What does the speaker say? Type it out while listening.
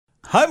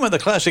Home of the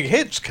classic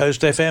hits,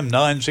 Coast FM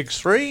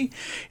 963.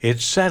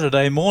 It's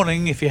Saturday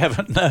morning, if you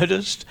haven't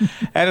noticed.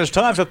 And it's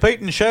time for Pete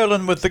and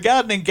Sherilyn with the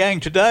Gardening Gang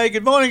today.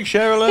 Good morning,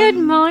 Sherilyn.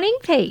 Good morning,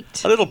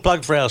 Pete. A little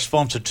plug for our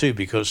sponsor too,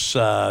 because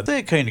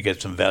they're keen to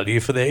get some value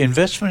for their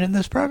investment in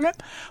this program.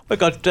 We've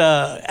got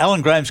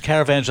Alan Graham's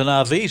Caravans and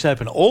RVs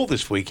open all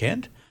this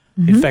weekend.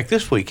 In fact,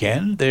 this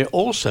weekend, they're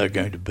also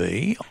going to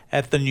be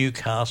at the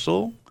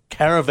Newcastle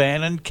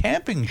Caravan and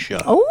Camping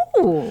Show.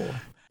 Oh.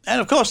 And,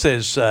 of course,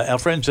 there's our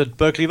friends at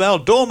Berkeley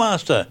Vale,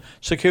 Doormaster,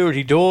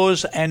 security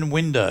doors and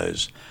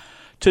windows.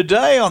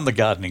 Today on the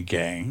Gardening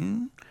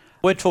Gang,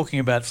 we're talking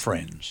about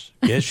friends.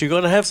 Yes, you've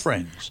got to have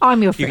friends.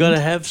 I'm your friend. You've got to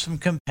have some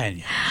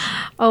companions.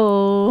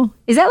 Oh.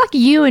 Is that like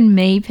you and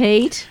me,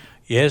 Pete?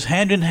 Yes,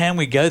 hand in hand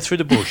we go through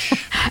the bush.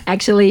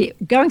 Actually,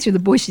 going through the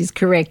bush is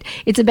correct.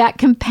 It's about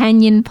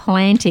companion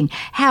planting,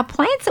 how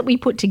plants that we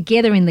put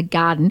together in the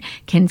garden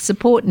can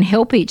support and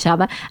help each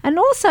other and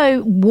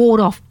also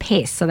ward off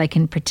pests so they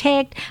can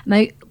protect and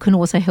they can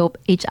also help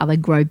each other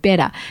grow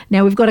better.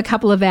 Now, we've got a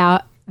couple of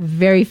our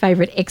very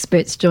favourite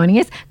experts joining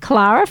us.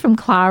 Clara from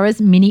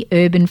Clara's Mini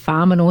Urban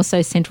Farm and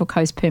also Central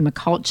Coast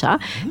Permaculture.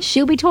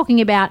 She'll be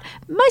talking about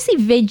mostly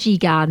veggie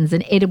gardens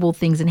and edible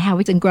things and how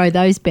we can grow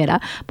those better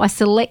by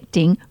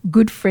selecting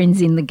good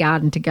friends in the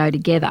garden to go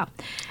together.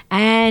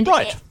 And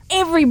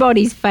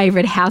everybody's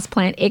favourite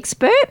houseplant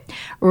expert,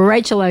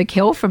 Rachel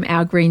O'Kell from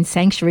Our Green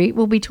Sanctuary,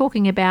 will be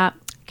talking about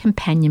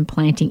companion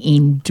planting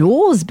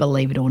indoors,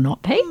 believe it or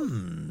not, Pete.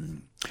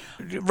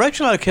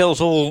 Rachel O'Kell's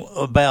all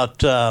about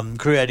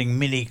creating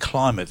mini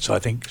climates, I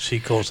think she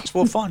calls us.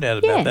 We'll find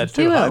out about that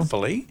too,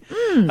 hopefully.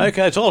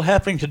 Okay, it's all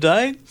happening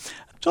today.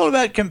 It's all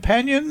about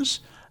companions.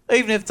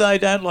 Even if they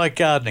don't like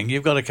gardening,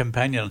 you've got a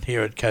companion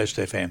here at Coast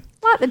FM.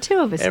 Like the two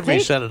of us, every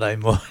Pete. Saturday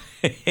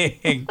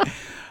morning.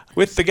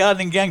 With the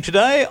Gardening Gang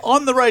today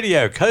on the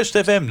radio, Coast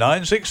FM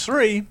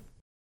 963.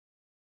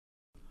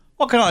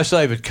 What can I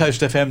say but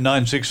Coast FM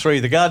 963,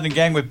 the Gardening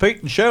Gang with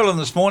Pete and Sherilyn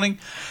this morning,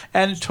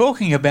 and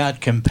talking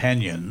about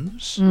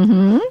companions.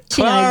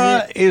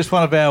 Clara is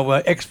one of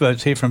our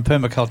experts here from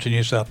Permaculture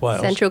New South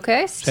Wales. Central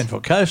Coast.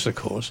 Central Coast, of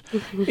course.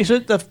 Is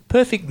it the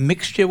perfect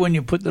mixture when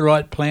you put the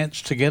right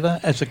plants together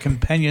as a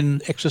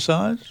companion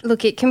exercise?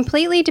 Look, it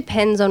completely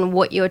depends on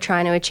what you're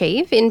trying to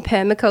achieve. In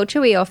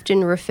permaculture, we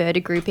often refer to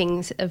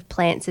groupings of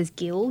plants as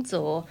guilds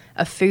or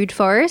a food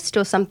forest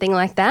or something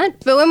like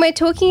that. But when we're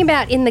talking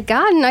about in the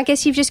garden, I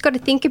guess you've just got to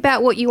think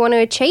about what you want to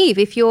achieve.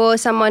 If you're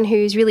someone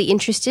who's really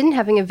interested in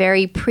having a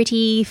very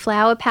pretty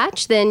flower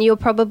patch, then you're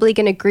probably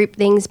going to group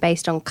things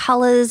based on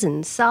colours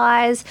and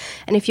size.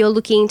 And if you're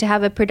looking to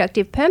have a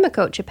productive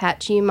permaculture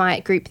patch, you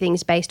might group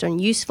things based on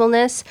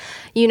usefulness.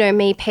 You know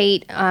me,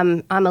 Pete,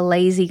 I'm a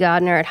lazy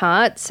gardener at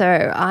heart, so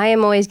I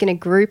am always going to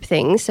group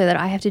things so that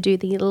I have to do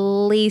the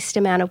least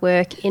amount of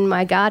work in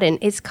my garden.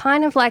 It's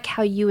kind of like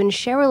how you and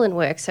Sherilyn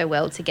work so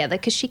well together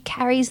because she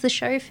carries the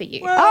show for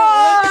you.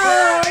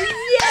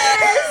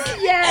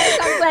 Yes,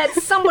 I'm glad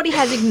somebody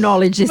has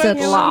acknowledged this at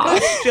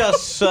last. Let's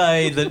just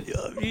say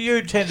that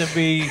you tend to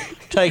be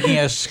taking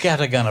a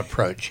scattergun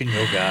approach in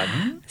your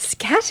garden.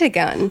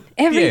 Scattergun?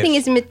 Everything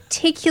is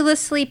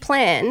meticulously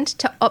planned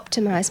to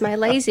optimise my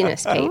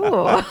laziness, Pete.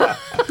 Well,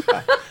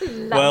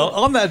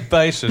 on that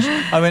basis,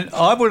 I mean,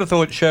 I would have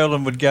thought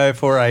Sherilyn would go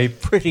for a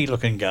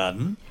pretty-looking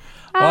garden.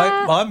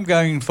 I'm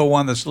going for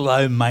one that's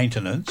low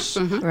maintenance.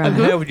 And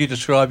how would you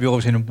describe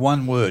yours in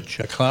one word,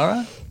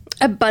 Clara?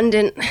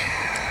 Abundant.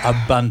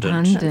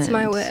 Abundant. That's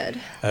my word.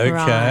 Okay.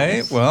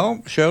 Right. Well,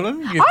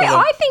 Sherilyn,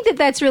 I think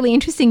that's really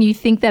interesting you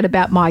think that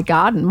about my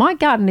garden. My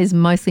garden is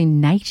mostly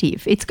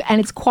native.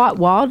 It's quite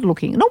wild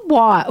looking. Not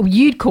wild,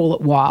 you'd call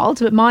it wild,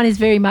 but mine is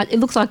very much, it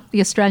looks like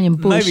the Australian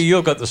bush. Maybe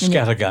you've got the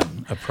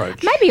scattergun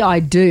approach. Maybe I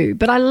do,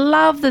 but I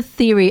love the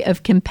theory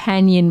of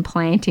companion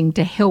planting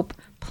to help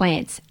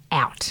plants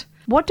out.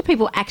 What do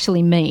people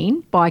actually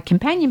mean by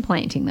companion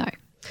planting though?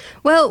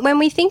 Well, when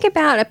we think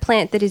about a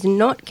plant that is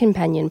not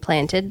companion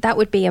planted, that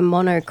would be a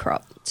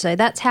monocrop. So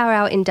that's how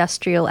our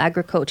industrial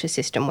agriculture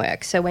system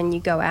works. So when you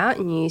go out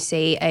and you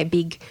see a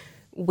big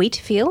wheat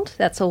field,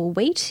 that's all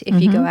wheat.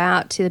 If you go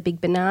out to the big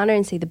banana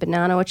and see the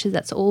banana orchard,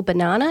 that's all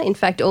banana. In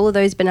fact, all of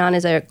those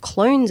bananas are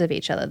clones of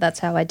each other. That's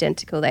how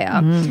identical they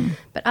are.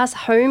 But us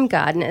home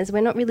gardeners, we're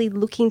not really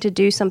looking to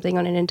do something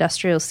on an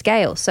industrial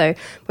scale. So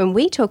when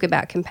we talk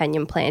about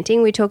companion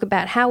planting, we talk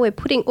about how we're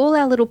putting all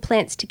our little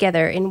plants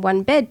together in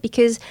one bed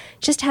because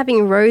just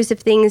having rows of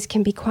things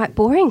can be quite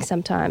boring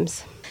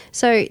sometimes.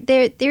 So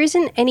there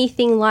isn't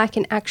anything like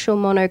an actual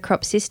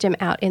monocrop system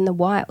out in the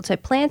wild. So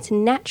plants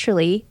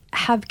naturally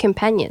have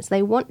companions.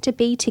 They want to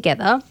be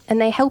together and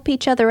they help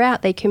each other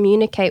out. They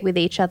communicate with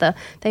each other.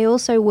 They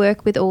also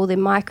work with all the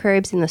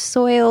microbes in the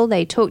soil.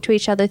 They talk to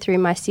each other through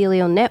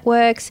mycelial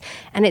networks,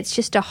 and it's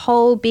just a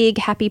whole big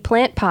happy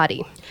plant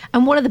party.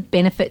 And what are the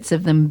benefits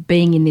of them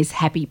being in this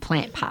happy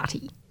plant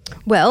party?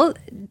 Well,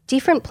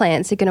 different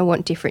plants are going to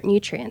want different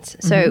nutrients.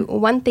 So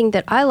one thing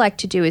that I like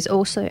to do is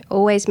also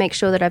always make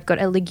sure that I've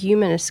got a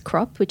leguminous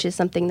crop, which is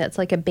something that's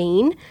like a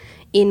bean,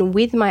 in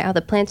with my other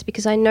plants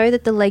because I know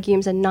that the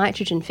legumes are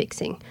nitrogen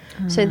fixing.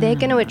 So they're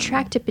going to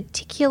attract a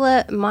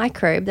particular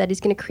microbe that is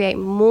going to create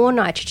more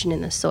nitrogen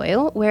in the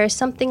soil, whereas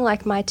something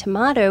like my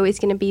tomato is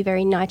going to be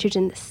very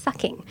nitrogen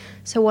sucking.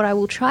 So what I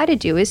will try to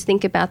do is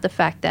think about the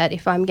fact that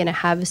if I'm going to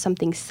have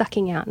something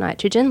sucking out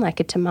nitrogen, like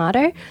a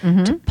tomato,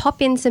 to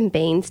pop in some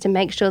beans to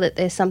make sure that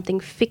there's something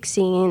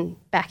fixing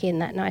back in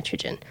that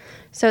nitrogen.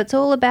 So it's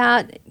all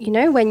about,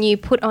 when you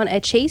put on a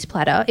cheese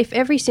platter, if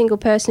every single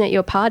person at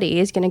your party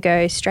is going to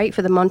go straight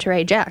for the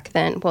Monterey Jack,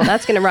 then,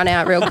 that's going to run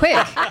out real quick.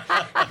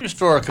 Just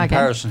draw a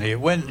comparison here.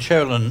 When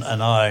Sherilyn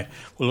and I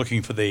were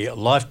looking for the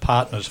life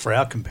partners for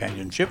our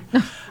companionship,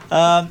 we've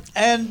been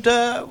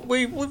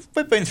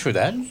through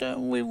that.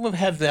 We've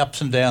had the ups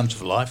and downs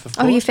of life, of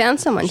course. Oh, you found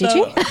someone, did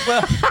you?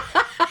 Well,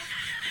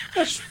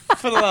 that's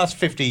for the last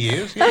 50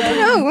 years.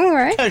 All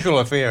right. Casual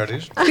affair it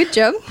is. Good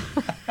job.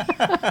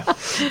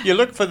 You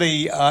look for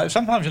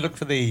sometimes you look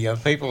for the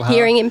people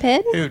Hearing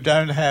impaired? who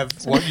don't have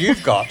what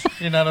you've got,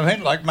 you know what I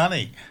mean, like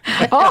money.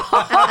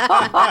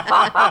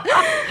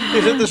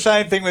 Is it the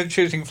same thing with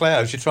choosing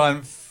flowers? You try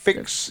and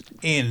fix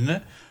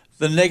in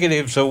the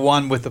negatives of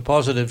one with the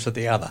positives of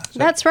the other.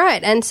 That's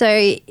right. And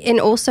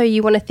also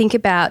you want to think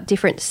about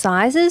different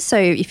sizes. So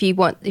if you've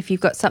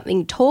got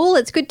something tall,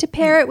 it's good to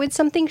pair it with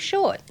something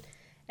short.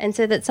 And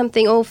so that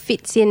something all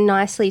fits in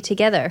nicely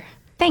together.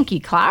 Thank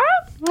you, Clara.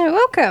 You're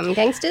welcome,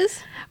 gangsters.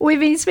 We've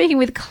been speaking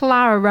with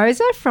Clara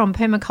Rosa from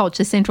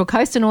Permaculture Central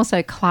Coast and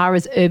also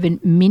Clara's Urban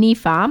Mini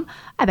Farm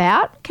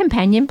about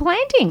companion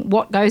planting.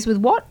 What goes with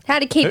what? How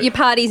to keep your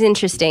parties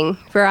interesting.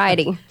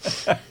 Variety.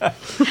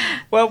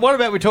 Well, what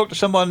about we talk to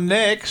someone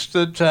next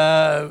that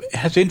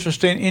has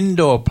interest in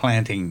indoor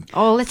planting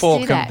let's for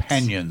do that.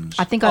 companions?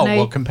 I think I know.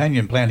 Well,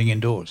 companion planting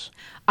indoors.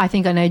 I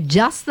think I know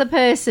just the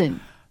person.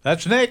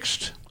 That's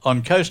next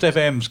on Coast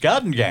FM's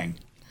Garden Gang.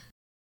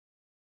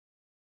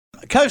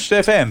 Coast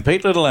FM,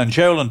 Pete Little and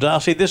Sherilyn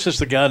Darcy. This is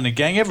the Gardening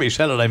Gang every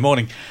Saturday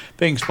morning,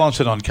 being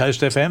sponsored on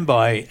Coast FM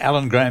by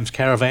Alan Graham's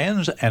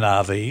Caravans and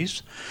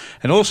RVs,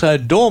 and also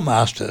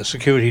Doormaster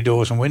Security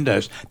Doors and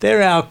Windows.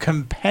 They're our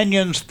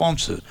companion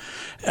sponsors.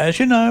 As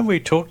you know, we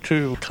talked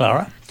to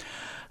Clara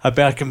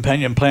about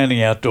companion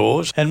planting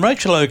outdoors, and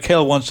Rachel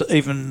O'Kell wants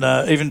even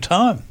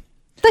time.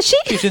 Does she?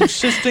 She's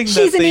insisting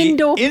She's that an the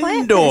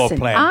indoor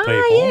plant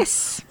people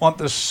yes. want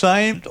the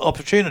same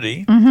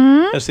opportunity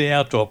as the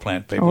outdoor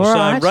plant people. All so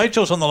right.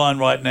 Rachel's on the line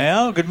right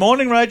now. Good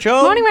morning,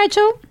 Rachel. Morning,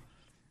 Rachel.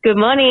 Good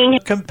morning.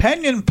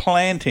 Companion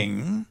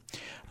planting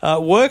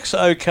works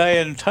okay,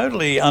 and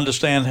totally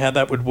understand how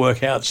that would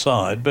work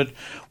outside, but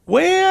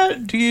where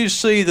do you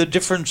see the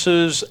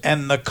differences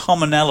and the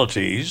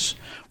commonalities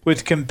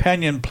with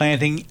companion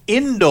planting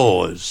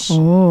indoors?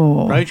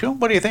 Oh. Rachel,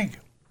 what do you think?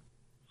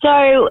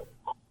 So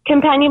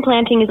companion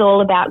planting is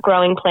all about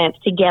growing plants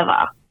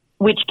together,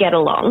 which get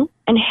along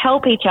and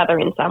help each other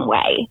in some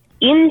way.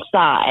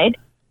 Inside,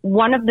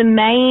 one of the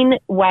main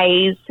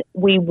ways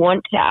we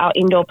want our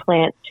indoor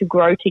plants to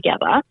grow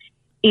together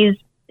is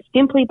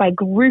simply by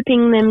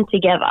grouping them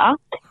together,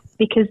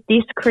 because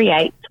this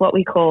creates what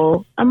we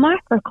call a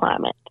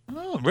microclimate.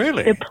 Oh,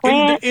 really? The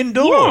plant,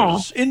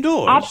 indoors? Yeah,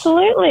 Indoors?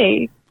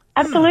 Absolutely.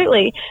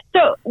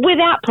 So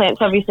without plants,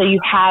 obviously, you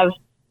have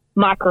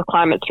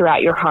microclimates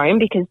throughout your home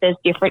because there's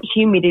different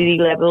humidity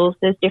levels,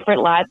 there's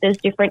different light, there's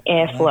different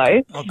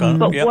airflow. Okay.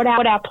 But Yep. what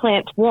our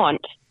plants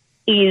want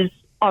is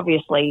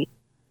obviously,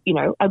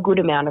 a good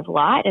amount of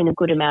light and a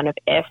good amount of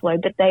airflow,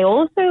 but they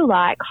also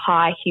like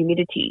high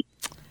humidity.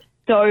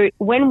 So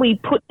when we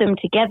put them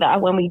together,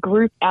 when we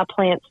group our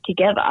plants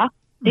together,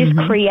 this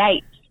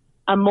creates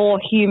a more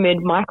humid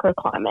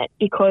microclimate,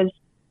 because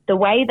the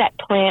way that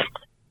plants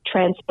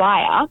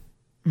transpire,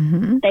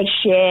 they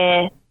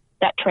share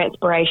that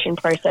transpiration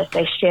process,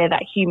 they share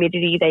that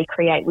humidity they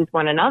create with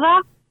one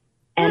another,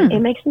 and it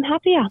makes them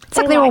happier. It's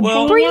like they're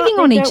all breathing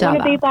on each They don't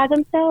want other. to be by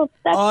themselves.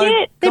 That's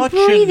it. They're got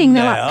breathing, you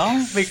they're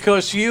now,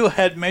 because you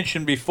had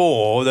mentioned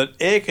before that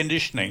air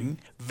conditioning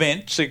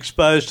vents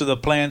exposed to the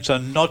plants are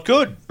not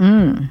good.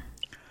 And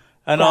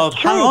I've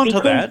hung on to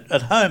that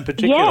at home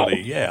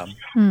particularly, yeah.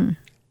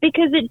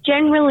 Because it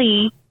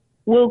generally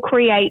will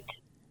create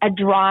a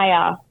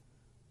drier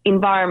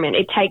environment.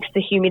 It takes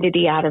the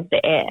humidity out of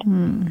the air.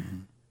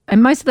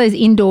 And most of those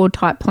indoor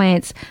type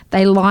plants,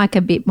 they like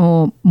a bit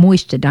more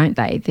moisture, don't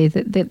they?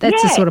 That's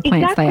the sort of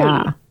plants they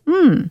are.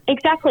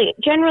 Exactly.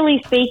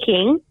 Generally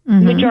speaking, the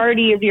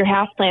majority of your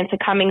houseplants are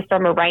coming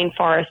from a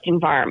rainforest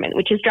environment,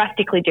 which is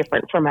drastically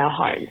different from our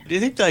home. Do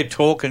you think they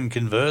talk and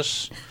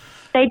converse?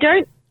 They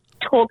don't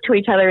talk to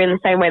each other in the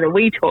same way that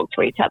we talk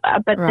to each other,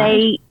 but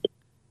they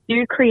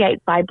do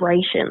create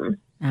vibrations.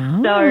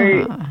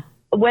 So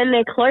when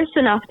they're close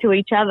enough to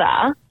each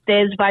other,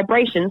 there's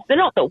vibrations, but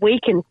not that we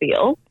can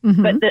feel,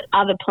 but that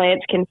other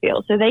plants can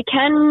feel. So they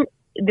can,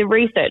 the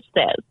research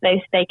says,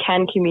 they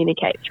can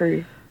communicate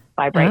through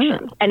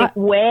vibrations. And if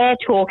we're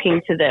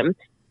talking to them,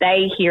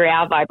 they hear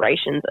our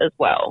vibrations as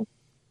well,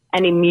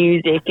 and in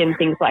music and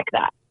things like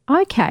that.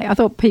 Okay, I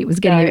thought Pete was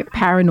getting a bit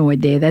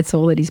paranoid there. That's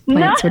all that his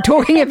plants were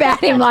talking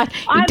about him. Like,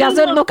 he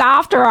doesn't look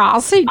after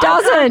us. He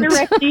doesn't.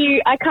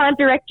 I can't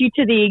direct you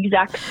to the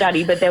exact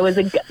study, but there was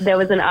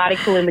an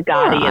article in the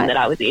Guardian that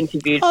I was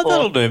interviewed for,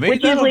 that'll do me.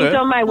 which is linked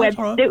on my web.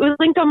 Right. It was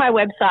linked on my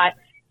website.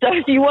 So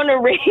if you want to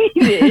read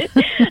it,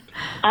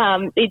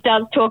 it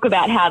does talk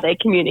about how they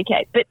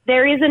communicate. But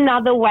there is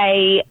another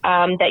way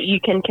that you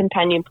can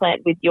companion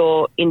plant with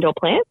your indoor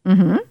plants,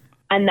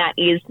 and that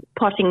is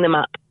potting them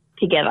up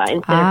together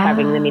instead of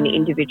having them in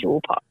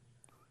individual pots.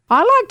 I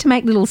like to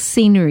make little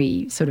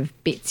scenery sort of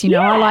bits,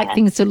 I like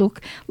things to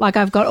look like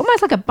I've got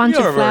almost like a bunch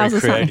of flowers or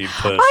something.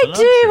 Person, I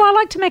do. I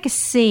like to make a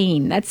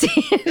scene. That's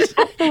it.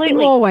 Absolutely.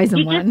 More ways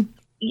than one.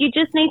 You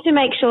just need to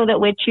make sure that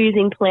we're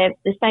choosing plants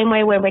the same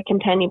way when we're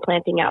companion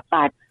planting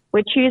outside.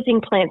 We're choosing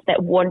plants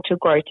that want to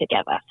grow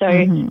together. So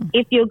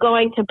if you're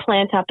going to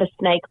plant up a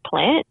snake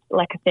plant,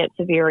 like a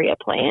Sansevieria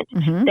plant,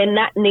 then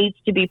that needs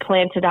to be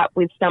planted up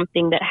with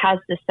something that has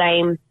the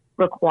same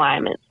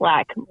requirements,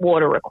 like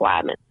water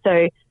requirements.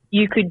 So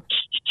you could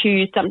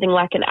choose something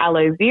like an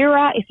aloe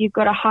vera if you've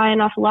got a high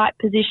enough light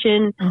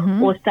position,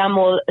 or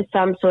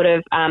some sort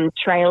of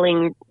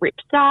trailing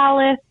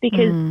ripsalis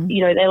because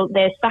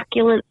they're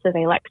succulents, so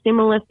they like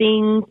similar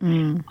things.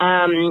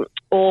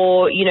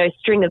 Or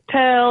string of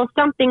pearls,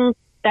 something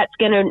that's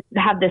going to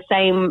have the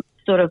same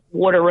sort of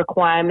water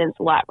requirements,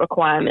 light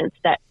requirements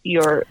that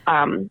your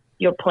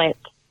plants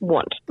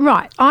want.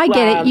 Right, I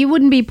get it. You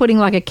wouldn't be putting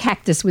like a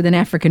cactus with an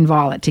African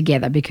violet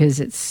together because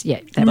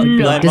that would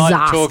be a disaster.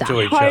 Might talk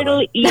to each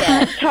other.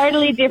 Yeah,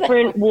 totally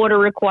different water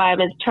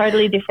requirements,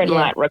 totally different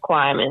light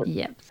requirements.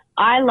 Yep.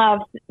 I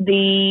love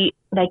they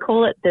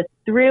call it the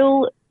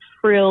thrill,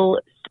 frill,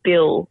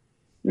 spill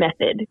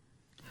method.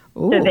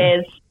 Ooh. So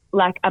there's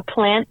like a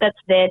plant that's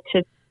there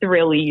to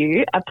thrill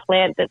you, a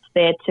plant that's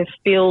there to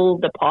fill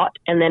the pot,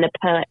 and then a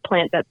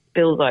plant that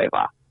spills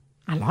over.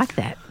 I like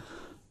that.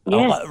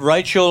 Yeah.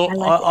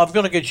 Rachel, I've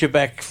got to get you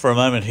back for a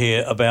moment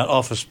here about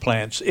office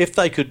plants. If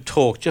they could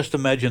talk, just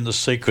imagine the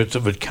secrets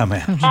that would come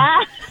out.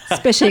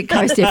 Especially at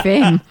Coast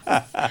FM.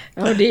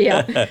 Oh,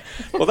 dear.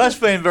 Well, that's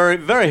been very,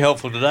 very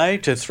helpful today.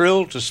 To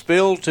thrill, to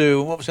spill,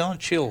 to, what was it on?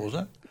 Chill, was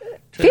it?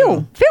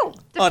 Phil.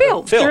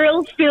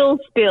 Thrill, spill,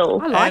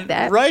 spill. I like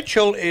that.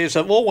 Rachel is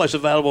always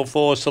available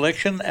for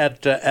selection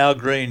at Our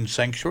Green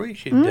Sanctuary.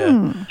 She'd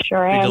be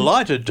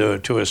delighted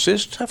to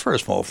assist, for a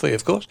small fee,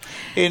 of course,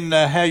 in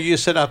how you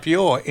set up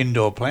your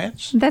indoor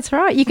plants. That's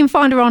right. You can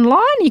find her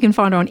online. You can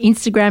find her on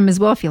Instagram as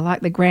well if you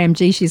like the Graham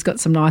G. She's got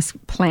some nice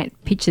plant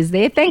pictures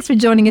there. Thanks for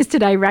joining us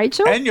today,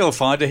 Rachel. And you'll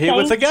find her here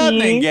with the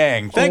Gardening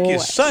Gang. Thank you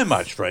so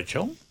much,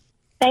 Rachel.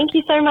 Thank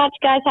you so much,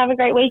 guys. Have a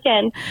great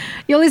weekend.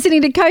 You're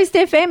listening to Coast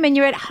FM and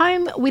you're at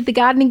home with the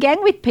Gardening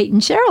Gang with Pete and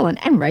Sherilyn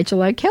and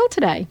Rachel O'Kell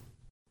today.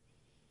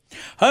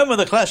 Home of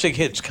the classic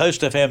hits,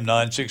 Coast FM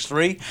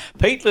 963.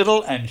 Pete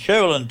Little and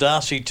Sherilyn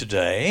Darcy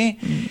today.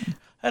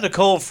 Had a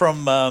call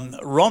from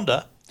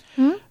Rhonda.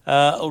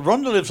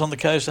 Rhonda lives on the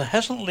coast and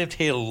hasn't lived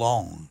here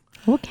long.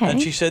 Okay.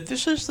 And she said,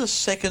 this is the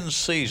second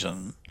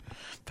season,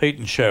 Pete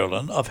and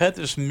Sherilyn, I've had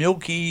this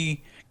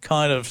milky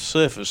kind of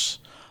surface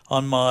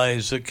on my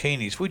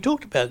zucchinis. We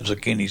talked about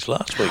zucchinis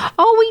last week.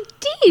 Oh, we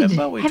did.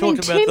 Remember, we Having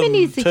talked about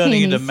many them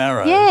turning into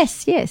marrows.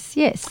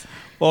 Yes.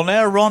 Well,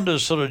 now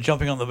Rhonda's sort of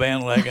jumping on the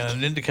bandwagon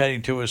and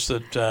indicating to us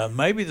that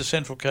maybe the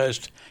Central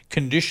Coast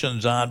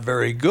conditions aren't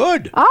very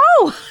good.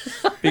 Oh!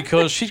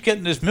 Because she's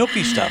getting this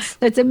milky stuff.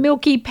 It's a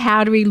milky,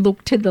 powdery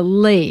look to the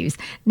leaves.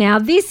 Now,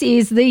 this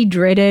is the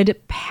dreaded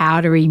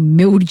powdery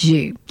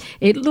mildew.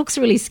 It looks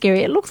really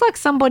scary. It looks like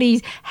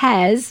somebody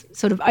has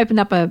sort of opened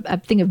up a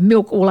thing of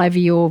milk all over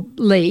your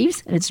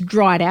leaves and it's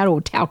dried out, or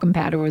talcum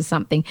powder or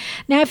something.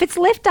 Now, if it's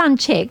left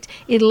unchecked,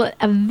 it'll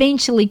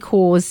eventually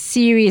cause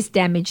serious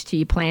damage to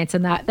your plants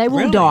and they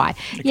will die.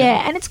 Okay.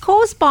 Yeah, and it's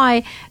caused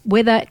by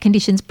weather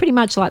conditions pretty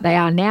much like they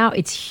are now.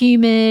 It's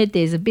humid,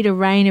 there's a bit of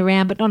rain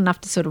around, but not enough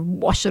to sort of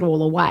wash it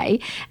all away.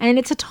 And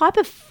it's a type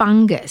of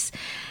fungus.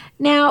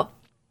 Now,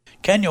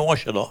 can you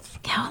wash it off?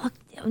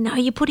 No,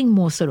 you're putting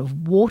more sort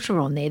of water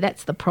on there.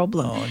 That's the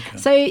problem. Oh, okay.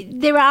 So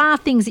there are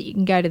things that you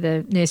can go to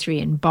the nursery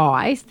and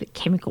buy, the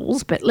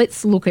chemicals, but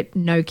let's look at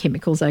no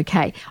chemicals,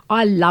 okay.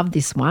 I love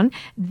this one.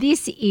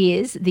 This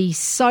is the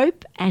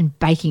soap and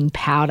baking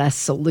powder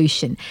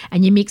solution.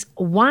 And you mix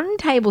 1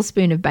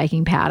 tablespoon of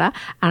baking powder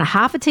and a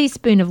half a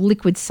teaspoon of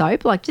liquid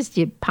soap, like just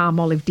your palm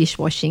olive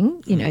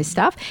dishwashing,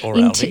 stuff. Or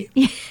Aldi,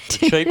 the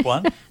cheap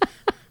one.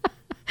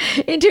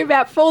 Into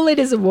about 4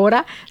 litres of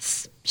water.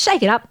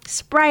 Shake it up,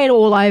 spray it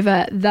all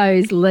over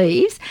those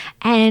leaves,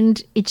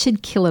 and it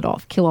should kill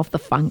off the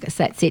fungus.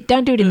 That's it.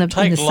 Don't do it in the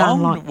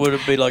sunlight. Would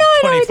it be like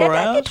 24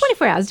 hours?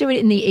 24 hours. Do it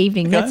in the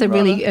evening. Okay, that's a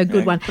really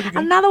good one. Good.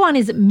 Another one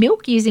is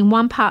milk, using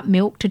 1 part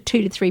milk to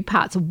 2 to 3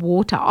 parts of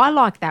water. I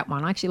like that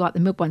one. I actually like the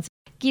milk ones.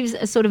 gives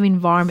a sort of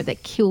environment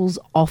that kills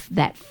off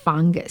that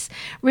fungus.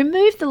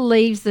 Remove the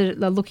leaves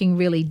that are looking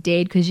really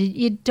dead because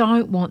you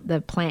don't want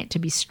the plant to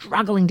be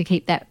struggling to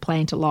keep that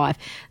plant alive.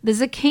 The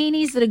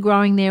zucchinis that are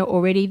growing there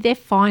already, they're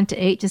fine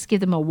to eat. Just give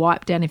them a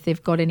wipe down if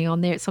they've got any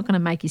on there. It's not going to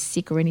make you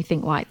sick or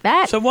anything like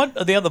that. So what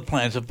are the other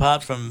plants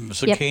apart from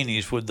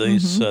zucchinis with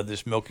these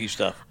this milky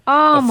stuff?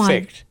 Oh,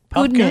 affect?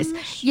 my goodness.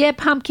 Pumpkins? Yeah,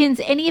 pumpkins,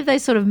 any of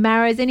those sort of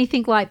marrows,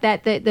 anything like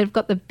that, they've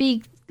got the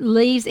big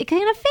leaves. It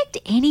can affect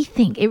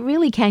anything. It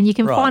really can. You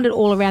can Right. find it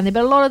all around there,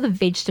 but a lot of the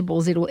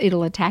vegetables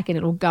it'll attack and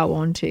it'll go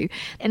on to.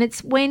 And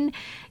it's when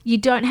you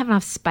don't have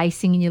enough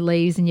spacing in your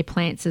leaves and your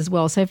plants as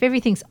well. So if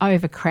everything's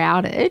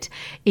overcrowded,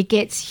 it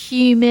gets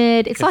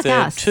humid. It's like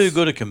They're us. too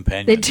good a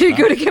companion. They're too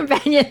good a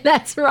companion.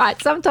 That's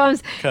right.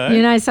 Sometimes,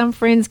 Okay. some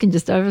friends can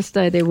just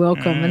overstay their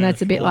welcome, and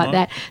that's a bit like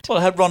that. Well,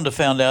 I had Rhonda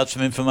found out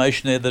some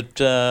information there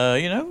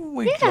that,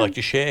 we'd like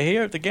to share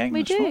here at the gang.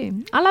 We this morning.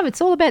 do. I love it. It's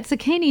all about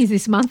zucchinis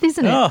this month,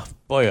 isn't it? Oh,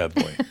 boy, oh,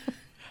 boy.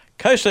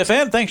 Coast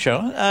FM, thanks,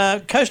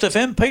 Cheryl. Coast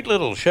FM, Pete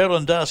Little, Cheryl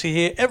and Darcy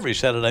here every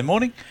Saturday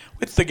morning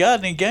with the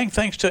Gardening Gang.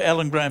 Thanks to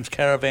Alan Graham's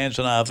Caravans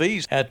and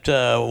RVs at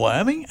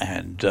Wyoming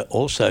and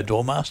also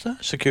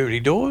Doormaster,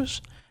 Security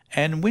Doors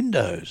and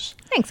Windows,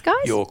 Thanks, guys.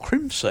 your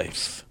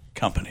CrimSafe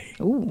company.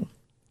 Ooh.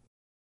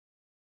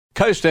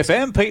 Coast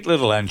FM, Pete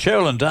Little and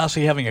Cheryl and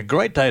Darcy having a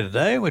great day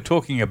today. We're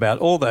talking about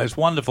all those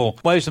wonderful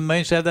ways and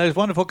means to have those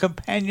wonderful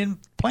companion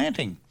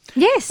planting.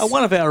 Yes.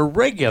 One of our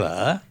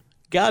regular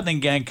Gardening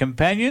Gang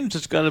companions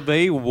has got to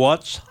be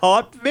What's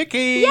Hot Vicky.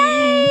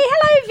 Yay!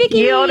 Hello,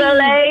 Vicky.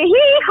 Yodelay,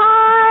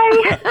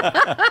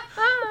 hi.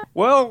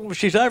 Well,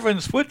 she's over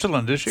in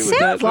Switzerland, is she? with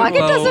Sounds that like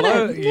it, little,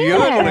 doesn't it?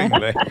 yodeling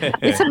Yeah. there.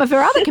 It's some of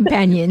her other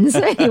companions,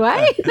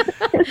 anyway.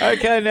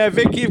 Okay, now,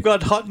 Vic, you've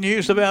got hot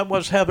news about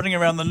what's happening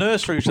around the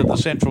nurseries at the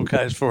Central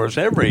Coast for us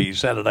every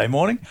Saturday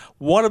morning.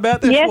 What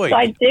about this Yes, week?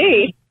 I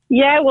do.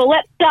 Yeah, well,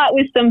 let's start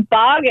with some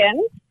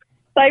bargains.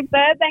 So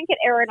Burbank at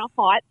Erina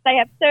Heights, they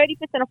have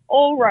 30% off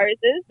all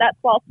roses. That's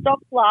while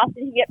stocks last,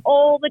 and you get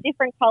all the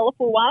different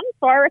colourful ones.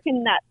 So I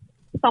reckon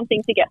that's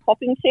something to get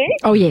hopping to.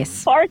 Oh,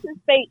 yes. Foresters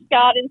Beach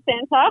Garden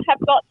Centre have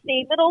got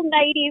the little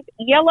native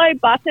yellow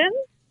buttons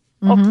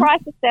or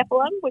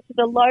Chrysocephalum, which is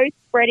a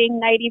low-spreading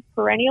native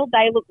perennial.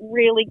 They look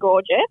really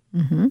gorgeous.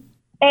 Mm-hmm.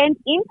 And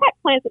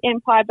impact plants at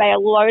Empire Bay are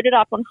loaded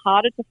up on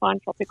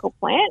harder-to-find tropical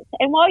plants.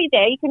 And while you're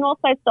there, you can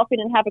also stop in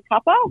and have a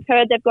cuppa. I've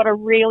heard they've got a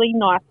really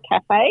nice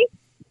cafe.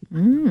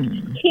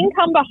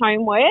 Kincumber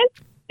Homewares,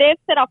 they've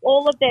set up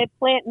all of their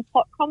plant and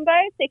pot combos,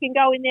 so you can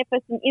go in there for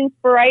some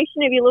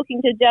inspiration if you're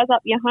looking to jazz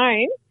up your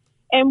home.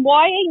 And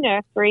YE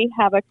Nursery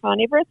have a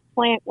carnivorous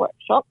plant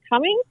workshop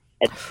coming.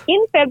 It's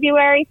in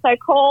February, so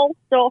call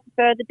store for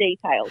further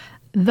details.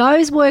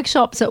 Those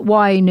workshops at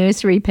YE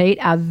Nursery, Pete,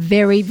 are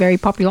very, very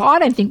popular. I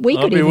don't think we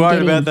I'll could be even worried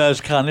get about in. those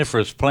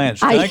carnivorous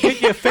plants. Don't get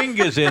your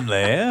fingers in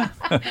there.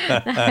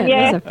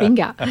 There's a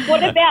finger.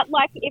 What about,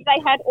 like, if they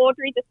had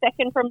Audrey the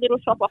Second from Little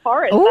Shop of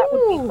Horrors? That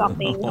would be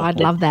something. I'd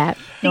love that.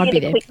 I'd be to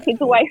there. click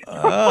kids away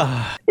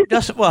from.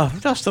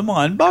 Just the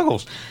mind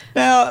boggles.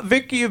 Now,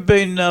 Vic, you've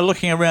been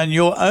looking around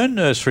your own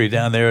nursery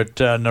down there at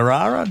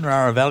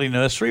Narara Valley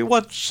Nursery.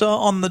 What's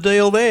on the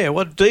deal there?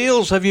 What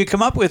deals have you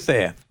come up with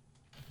there?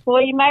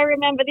 Well, you may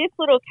remember this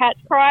little catch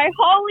cry,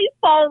 holy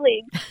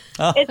foliage.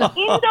 It's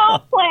indoor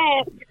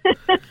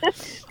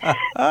plants.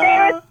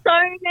 There are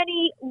so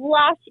many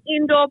lush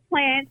indoor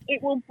plants.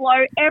 It will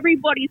blow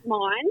everybody's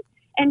mind.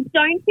 And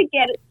don't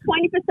forget, it's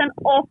 20%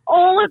 off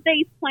all of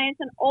these plants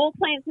and all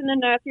plants in the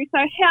nursery. So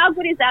how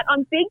good is that?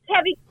 I'm big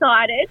tab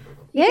excited.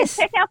 Yes.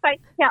 Check our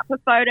Facebook out for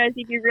photos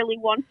if you really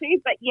want to.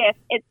 But, yes,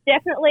 it's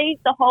definitely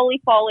the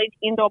holy foliage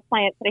indoor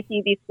plants that are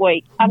here this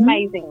week.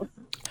 Amazing.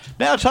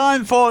 Now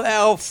time for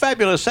our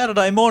fabulous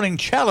Saturday morning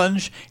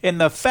challenge in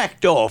the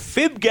Fact or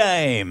Fib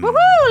game.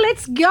 Woohoo,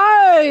 let's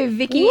go,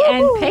 Vicky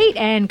and Pete,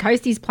 and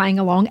Coasty's playing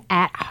along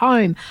at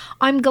home.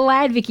 I'm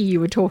glad, Vicky, you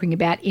were talking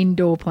about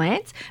indoor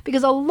plants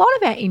because a lot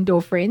of our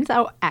indoor friends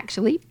are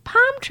actually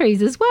palm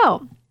trees as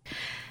well.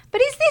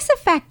 But is this a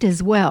fact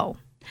as well?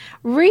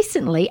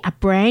 Recently, a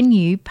brand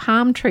new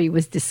palm tree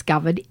was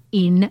discovered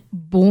in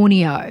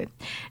Borneo.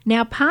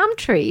 Now, palm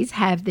trees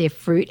have their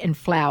fruit and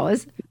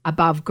flowers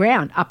above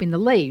ground, up in the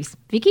leaves.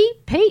 Vicky,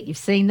 Pete, you've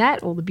seen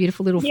that, all the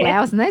beautiful little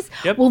flowers and those.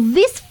 Yep. Well,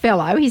 this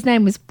fellow, his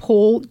name was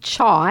Paul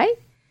Chai,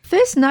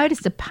 first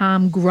noticed a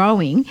palm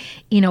growing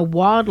in a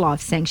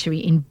wildlife sanctuary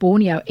in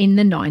Borneo in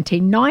the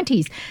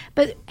 1990s.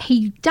 But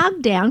he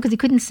dug down because he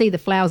couldn't see the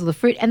flowers or the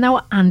fruit, and they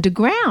were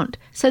underground.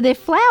 So their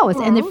flowers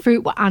and their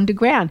fruit were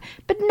underground.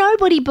 But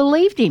nobody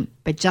believed him.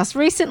 But just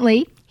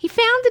recently, he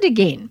found it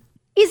again.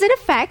 Is it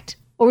a fact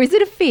or is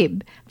it a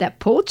fib that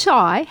Paul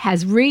Chai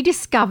has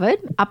rediscovered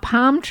a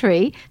palm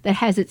tree that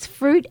has its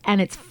fruit and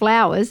its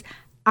flowers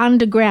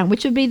underground,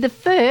 which would be the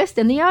first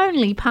and the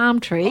only palm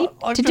tree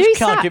I to just do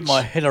can't such? get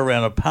my head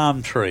around a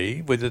palm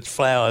tree with its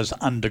flowers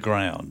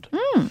underground.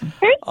 Who's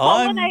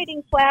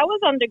pollinating flowers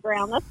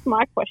underground? That's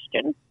my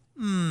question.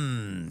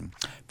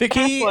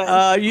 Vicky,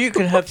 Backwards. you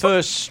can have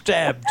first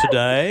stab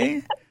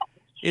today.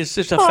 Is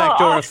this a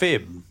fact or a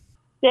fib?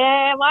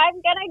 Damn, I'm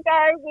going to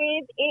go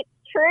with it's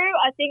true.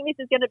 I think this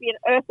is going to be an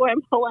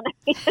earthworm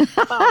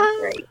pollinated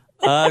palm tree.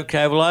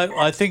 Okay, well,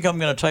 I think I'm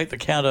going to take the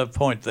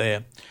counterpoint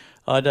there.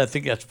 I don't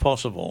think that's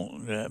possible.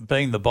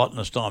 Being the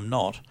botanist, I'm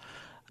not.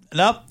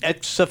 No,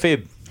 it's a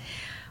fib.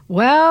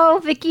 Well,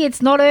 Vicky,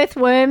 it's not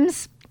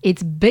earthworms.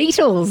 It's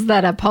beetles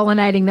that are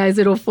pollinating those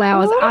little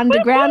flowers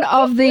underground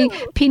of the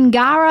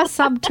Pingara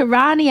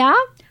subterranea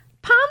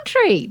palm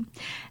tree.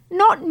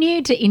 Not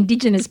new to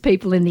Indigenous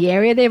people in the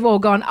area. They've all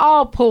gone,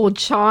 oh, Paul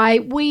Chai,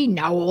 we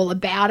know all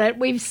about it.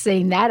 We've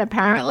seen that,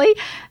 apparently.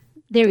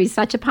 There is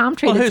such a palm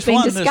tree that's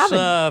been discovered. Who's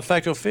won this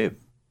fact or fib?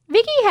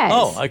 Vicky has.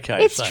 Oh,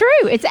 okay. It's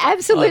true. It's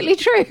absolutely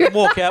true.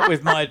 Walk out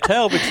with my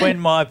tail between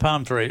my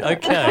palm tree.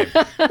 Okay.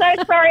 So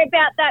sorry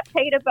about that,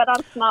 Peter, but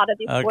I'm smarter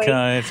this week.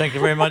 Okay. Thank you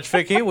very much,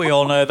 Vicky. We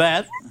all know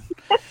that.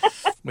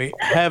 We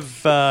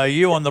have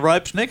you on the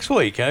ropes next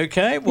week,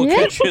 okay? We'll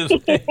catch you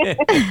there.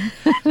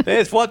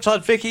 There's What's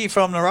Hot Vicky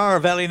from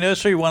Narara Valley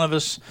Nursery, one of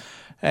us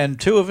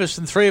and two of us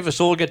and three of us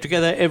all get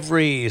together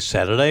every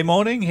Saturday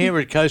morning here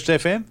at Coast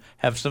FM.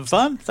 Have some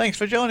fun. Thanks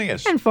for joining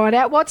us. And find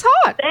out what's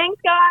hot. Thanks,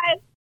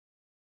 guys.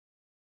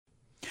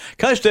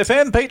 Coast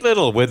FM, Pete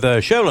Little with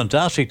Cheryl and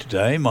Darcy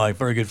today. My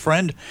very good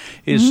friend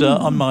is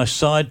on my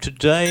side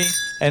today.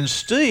 And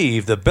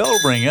Steve, the bell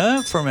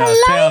ringer from our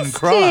town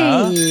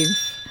crier.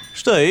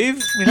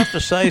 Steve, we'd have to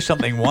say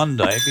something one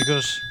day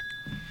because,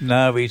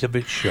 no, he's a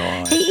bit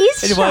shy. He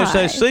is anyway,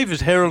 shy. so Steve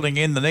is heralding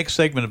in the next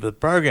segment of the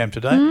program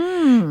today,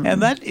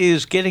 and that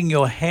is getting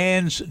your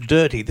hands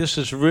dirty. This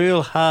is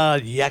real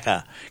hard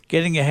yakka.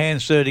 Getting your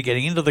hands dirty,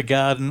 getting into the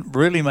garden,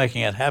 really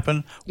making it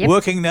happen,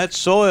 working that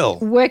soil.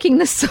 Working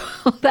the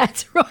soil,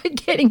 that's right,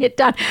 getting it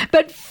done.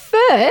 But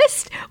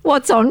first,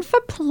 what's on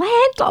for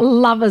plant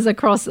lovers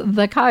across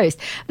the coast?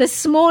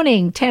 This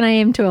morning, 10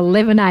 a.m. to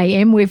 11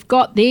 a.m., we've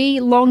got the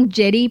Long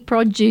Jetty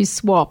Produce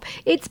Swap.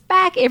 It's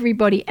back,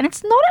 everybody, and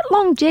it's not at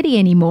Long Jetty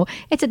anymore.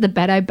 It's at the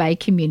Baddo Bay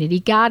Community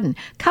Garden.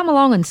 Come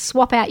along and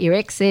swap out your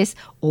excess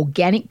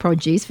organic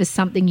produce for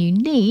something you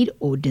need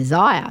or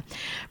desire.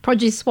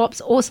 Produce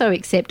swaps also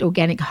accept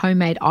organic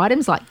homemade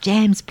items like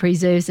jams,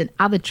 preserves and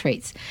other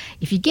treats.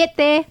 If you get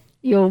there,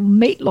 you'll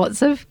meet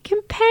lots of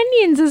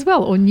companions as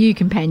well, or new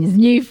companions,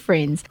 new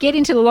friends. Get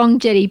into the Long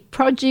Jetty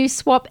Produce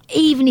Swap,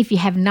 even if you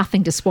have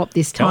nothing to swap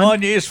this time. Come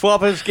on, you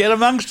swappers, get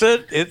amongst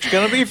it. It's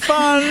going to be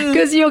fun.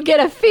 Because you'll get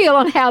a feel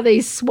on how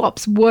these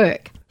swaps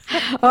work.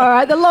 All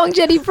right, the Long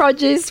Jetty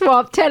Produce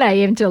Swap, 10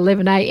 a.m. to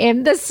 11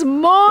 a.m. this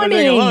morning.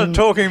 We're doing a lot of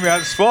talking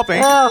about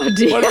swapping. Oh,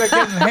 dear. What about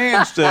getting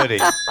hands dirty?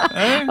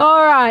 Eh?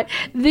 All right,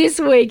 this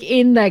week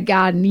in the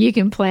garden, you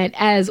can plant,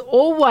 as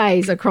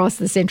always, across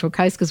the Central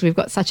Coast because we've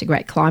got such a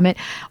great climate,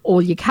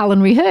 all your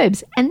culinary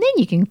herbs. And then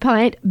you can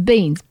plant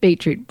beans,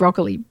 beetroot,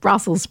 broccoli,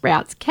 Brussels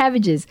sprouts,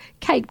 cabbages,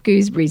 Cape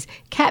gooseberries,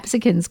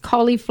 capsicums,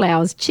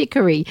 cauliflowers,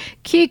 chicory,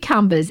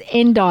 cucumbers,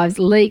 endives,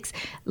 leeks,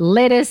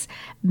 lettuce,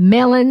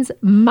 melons,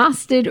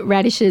 mustard,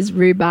 radishes,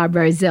 rhubarb,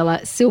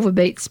 rosella, silver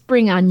beets,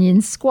 spring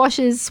onions,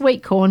 squashes,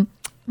 sweet corn.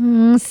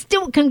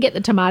 Still can get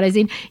the tomatoes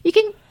in. You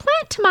can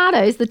plant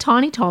tomatoes, the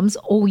tiny toms,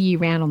 all year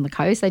round on the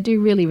coast. They do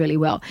really, really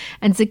well.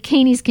 And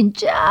zucchinis can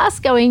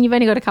just go in. You've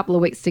only got a couple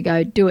of weeks to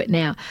go. Do it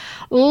now.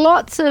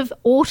 Lots of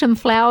autumn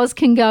flowers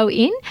can go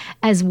in,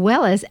 as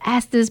well as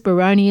asters,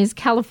 baronias,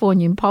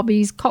 Californian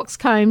poppies,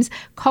 coxcombs,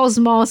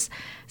 cosmos,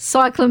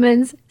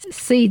 cyclamens,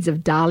 seeds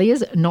of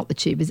dahlias, not the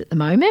tubers at the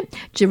moment,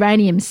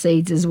 geranium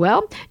seeds as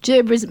well,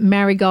 gerberas,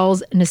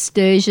 marigolds,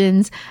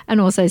 nasturtiums,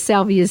 and also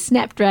salvias,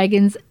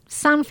 snapdragons,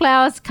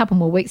 sunflowers. A couple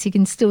more weeks you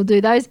can still do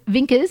those,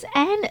 vincas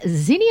and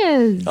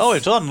zinnias. Oh,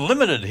 it's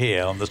unlimited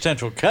here on the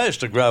Central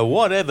Coast to grow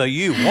whatever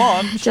you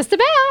want. Just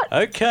about.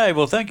 Okay,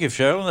 well, thank you,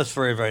 Cheryl. That's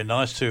very, very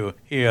nice to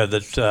hear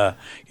that,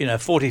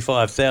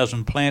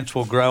 45,000 plants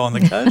will grow on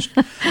the coast,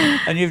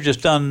 and you've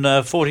just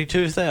done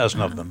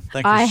 42,000 of them.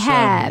 Thank you I so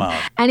have.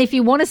 much. And if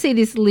you want to see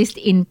this list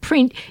in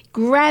print,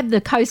 grab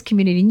the Coast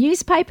Community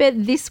newspaper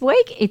this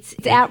week. It's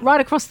out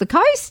right across the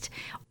coast,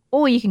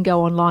 or you can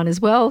go online as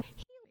well.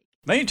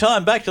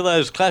 Meantime, back to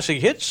those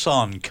classic hits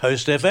on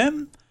Coast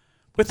FM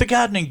with the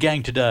Gardening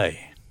Gang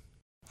today.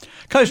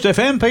 Coast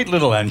FM, Pete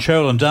Little and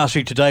Cheryl and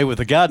Darcy today with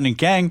the Gardening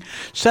Gang.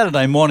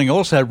 Saturday morning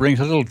also brings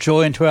a little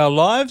joy into our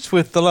lives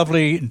with the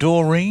lovely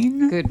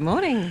Doreen. Good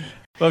morning.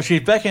 Well,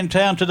 she's back in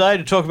town today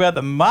to talk about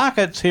the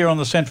markets here on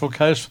the Central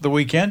Coast for the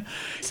weekend.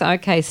 So,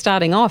 okay,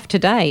 starting off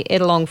today,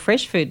 Ettalong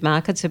Fresh Food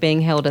Markets are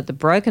being held at the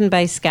Broken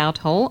Bay Scout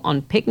Hall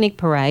on Picnic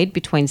Parade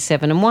between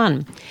 7 and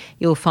 1.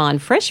 You'll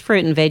find fresh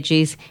fruit and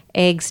veggies,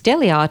 eggs,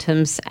 deli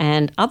items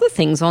and other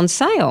things on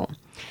sale.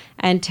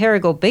 And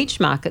Terrigal Beach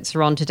Markets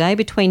are on today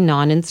between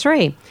 9 and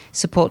 3.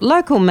 Support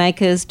local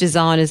makers,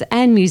 designers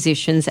and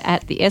musicians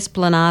at the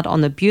Esplanade on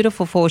the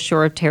beautiful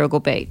foreshore of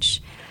Terrigal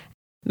Beach.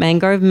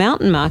 Mangrove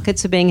Mountain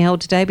Markets are being held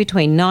today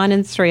between 9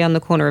 and 3 on the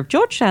corner of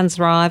Georgetown's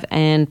Drive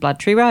and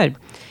Bloodtree Road.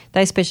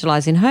 They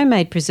specialise in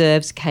homemade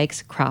preserves,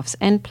 cakes, crafts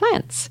and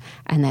plants.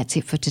 And that's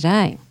it for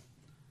today.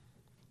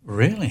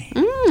 Really?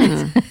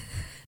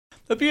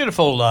 The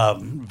beautiful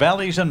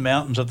valleys and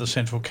mountains of the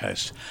Central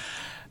Coast.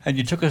 And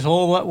you took us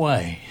all that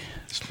way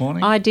this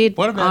morning. I did.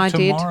 What about I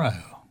did. tomorrow?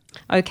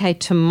 Okay,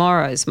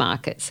 tomorrow's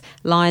markets.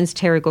 Lions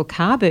Terrigal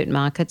Car Boot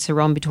markets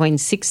are on between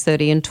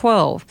 6:30 and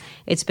 12.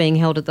 It's being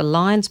held at the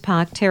Lions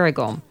Park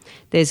Terrigal.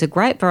 There's a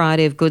great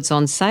variety of goods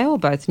on sale,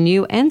 both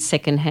new and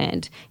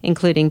second-hand,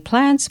 including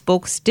plants,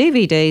 books,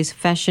 DVDs,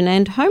 fashion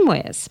and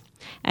homewares.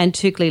 And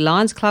Toukley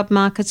Lions Club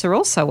markets are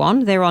also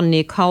on. They're on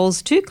near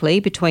Coles,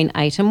 Toukley, between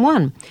 8 and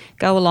 1.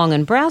 Go along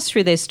and browse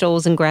through their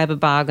stalls and grab a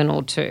bargain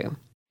or two.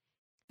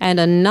 And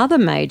another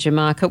major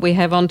market we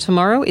have on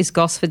tomorrow is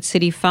Gosford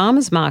City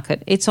Farmers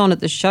Market. It's on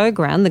at the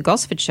showground, the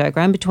Gosford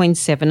Showground, between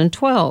 7 and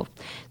 12.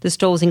 The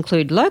stalls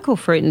include local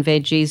fruit and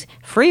veggies,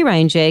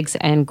 free-range eggs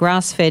and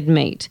grass-fed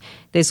meat.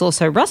 There's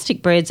also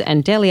rustic breads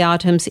and deli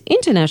items,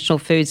 international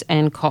foods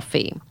and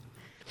coffee.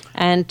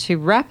 And to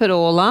wrap it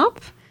all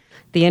up,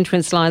 the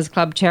Entrance Lions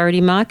Club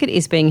Charity Market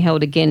is being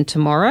held again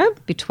tomorrow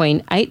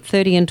between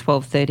 8:30 and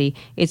 12:30.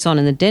 It's on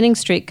in the Denning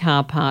Street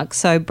car park,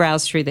 so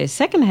browse through their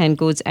second-hand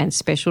goods and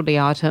specialty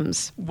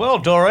items. Well,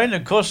 Doreen,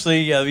 of course, the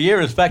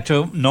year is back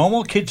to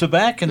normal. Kids are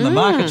back and the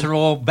markets are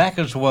all back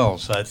as well.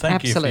 So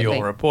thank you for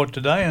your report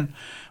today. And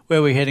where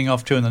are we heading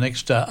off to in the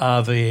next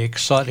RV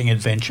exciting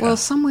adventure? Well,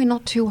 somewhere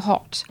not too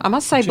hot. I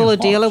must say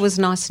Bulladila was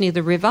nice near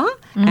the river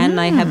and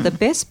they have the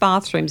best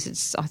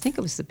bathrooms. I think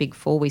it was the Big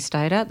Four we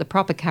stayed at, the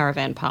proper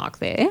caravan park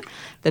there.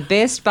 The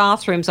best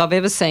bathrooms I've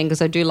ever seen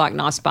because I do like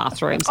nice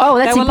bathrooms. Oh,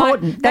 that's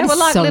important. They were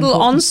like little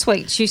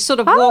ensuites. You sort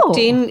of walked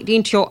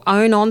into your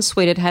own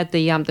ensuite. It had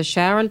the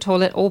shower and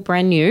toilet all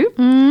brand new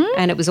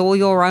and it was all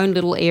your own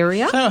little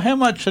area. So how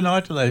much a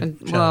night do they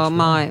charge? Well,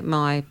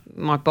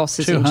 my boss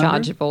is 200? In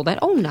charge of all that.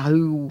 Oh,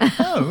 no.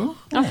 Oh.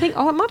 I think,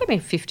 it might have been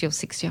 50 or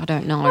 60, I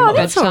don't know. Oh,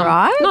 that's all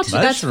right.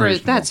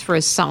 That's for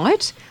a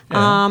site.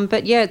 Yeah.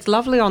 But, yeah, it's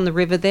lovely on the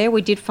river there.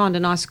 We did find a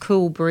nice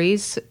cool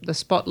breeze. The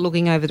spot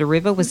looking over the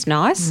river was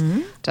nice.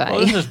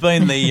 Well, this has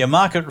been the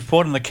market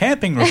report and the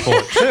camping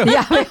report too.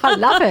 Yeah, I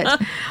love it.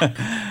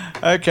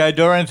 Okay,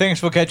 Doreen,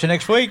 thanks. We'll catch you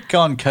next week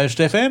on Coast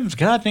FM's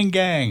Gardening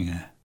Gang.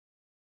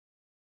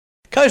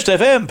 Coast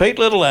FM, Pete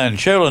Little and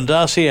Sherilyn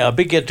Darcy, our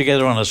big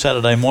get-together on a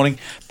Saturday morning.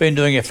 Been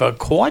doing it for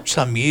quite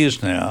some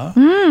years now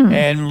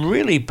and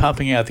really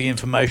pumping out the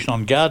information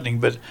on gardening.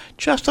 But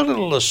just a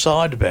little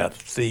aside about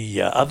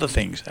the other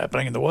things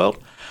happening in the world.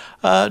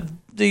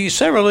 The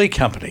Sara Lee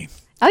Company.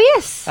 Oh,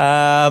 yes.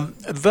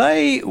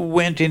 They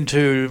went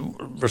into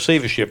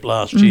receivership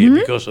last year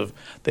because of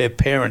their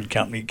parent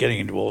company getting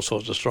into all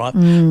sorts of strife.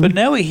 But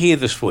now we hear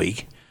this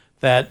week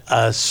that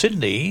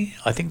Sydney,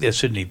 I think they're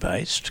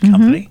Sydney-based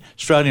company,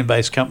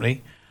 Australian-based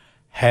company,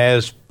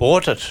 has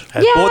bought it,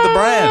 bought the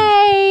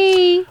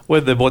brand.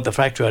 Whether they bought the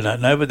factory, I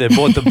don't know, but they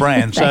bought the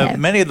brand. So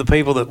many of the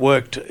people that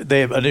worked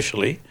there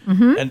initially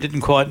and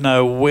didn't quite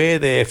know where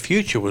their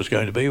future was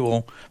going to be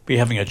will be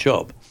having a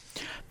job.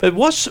 But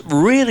what's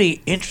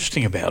really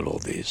interesting about all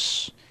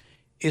this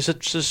is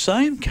it's the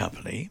same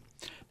company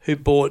who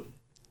bought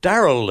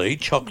Daryl Lee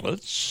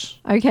chocolates.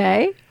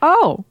 Okay.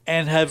 Oh.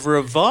 And have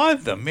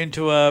revived them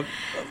into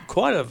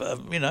quite a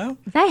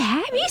they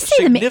have. You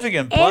see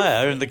significant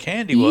player in the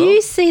candy world.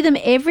 You see them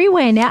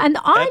everywhere now. And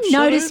I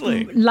noticed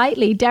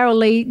lately Daryl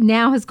Lee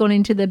now has gone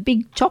into the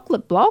big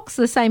chocolate blocks,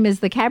 the same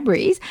as the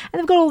Cadbury's, and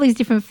they've got all these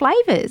different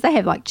flavours. They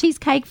have like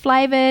cheesecake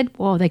flavoured.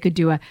 Well, they could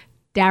do a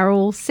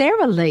Daryl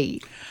Sara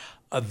Lee.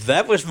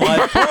 That was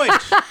my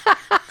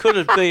point. Could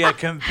it be a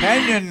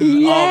companion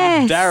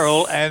of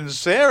Daryl and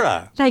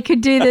Sarah? They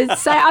could do the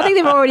same.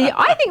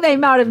 I think they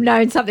might have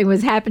known something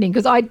was happening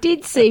because I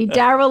did see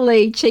Daryl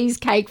Lee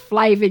cheesecake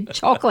flavoured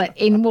chocolate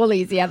in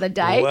Woolies the other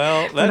day.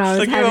 Well, that's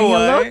the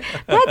giveaway.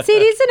 That's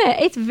it, isn't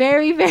it? It's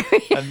very,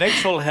 very And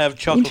next we'll have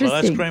chocolate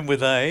ice cream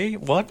with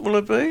what will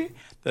it be?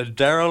 The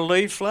Daryl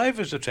Lee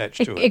flavours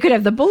attached to it. It could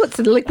have the bullets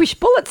and the licorice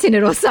bullets in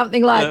it or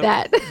something like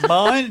that.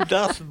 Mind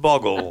doth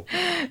boggle.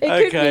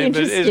 Okay,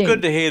 but it's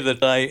good to hear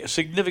that a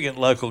significant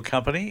local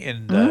company,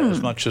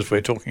 as much as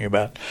we're talking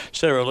about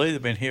Sara Lee,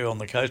 they've been here on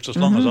the coast as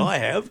long as I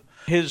have,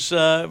 is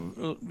there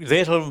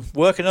to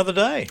work another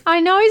day.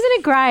 I know, isn't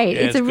it great?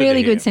 Yeah, it's a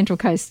really good Central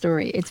Coast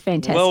story. It's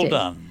fantastic. Well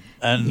done.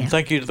 And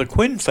thank you to the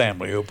Quinn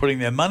family who are putting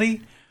their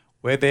money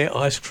where their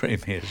ice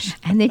cream is.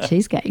 And their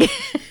cheesecake.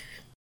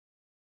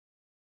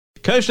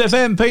 Coast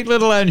FM, Pete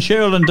Little and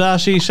Sherilyn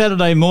Darcy,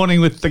 Saturday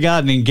morning with the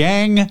Gardening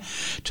Gang,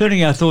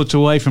 turning our thoughts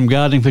away from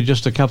gardening for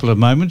just a couple of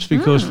moments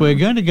because we're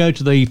going to go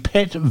to the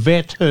pet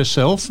vet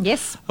herself.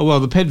 Yes. Well,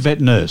 the pet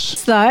vet nurse.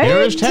 So, here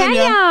is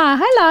Tanya.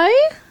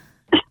 Hello.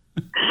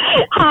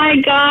 Hi,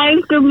 guys.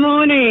 Good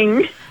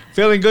morning.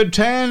 Feeling good,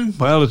 Tan?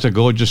 Well, it's a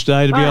gorgeous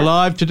day to be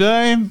alive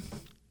today.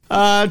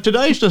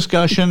 Today's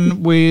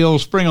discussion will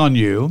spring on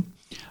you.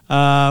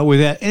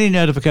 Without any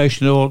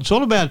notification at all. It's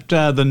all about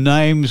the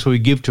names we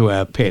give to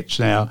our pets.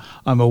 Now,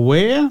 I'm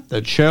aware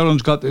that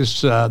Sherilyn's got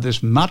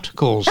this mutt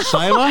called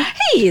Sailor.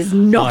 He is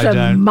not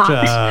a mutt.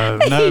 I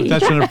don't know if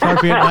that's an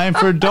appropriate name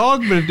for a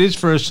dog, but it is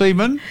for a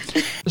seaman.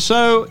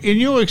 So, in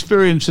your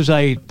experience as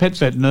a pet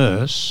vet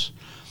nurse,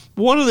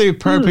 what are the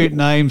appropriate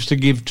names to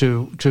give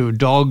to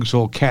dogs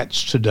or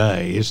cats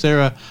today? Is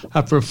there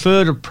a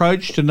preferred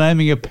approach to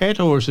naming a pet,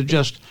 or is it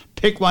just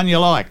pick one you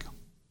like?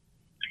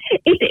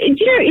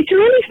 It's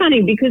really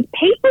funny because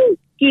people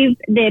give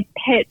their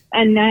pet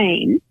a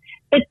name,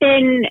 but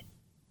then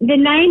the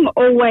name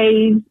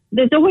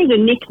there's always a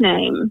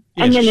nickname,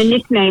 and then a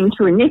nickname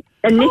to a nickname.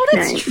 Oh,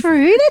 that's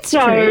true. That's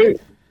true.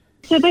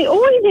 So they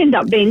always end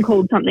up being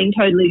called something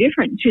totally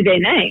different to their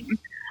name.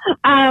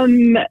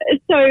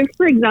 So,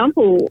 for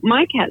example,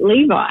 my cat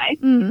Levi,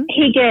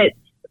 he gets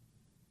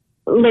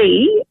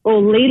Lee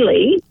or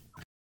Lily.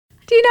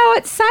 Do you know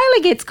what?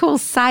 Sailor gets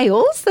called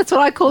Sails. That's what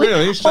I call him.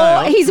 Really? Or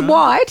Sails? he's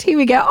white. Here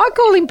we go. I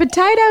call him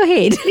Potato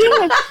Head.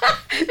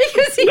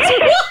 Because he's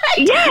white.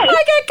 Yes.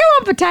 I go, come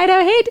on, Potato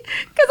Head.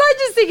 Because I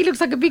just think he looks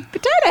like a big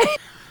potato.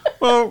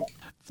 Well,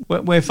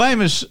 we're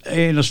famous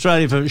in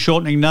Australia for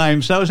shortening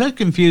names, so is that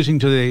confusing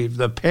to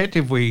the pet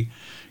if we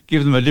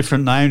give them a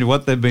different name to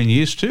what they've been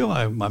used to?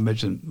 I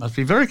imagine it must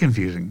be very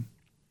confusing.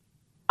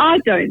 I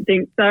don't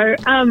think so.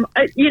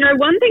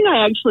 One thing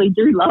I actually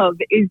do love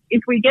is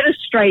if we get a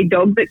stray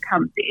dog that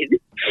comes in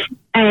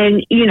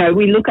and,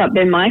 we look up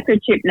their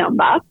microchip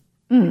number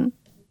and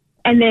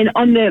then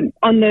on the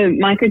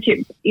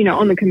microchip,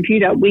 on the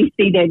computer, we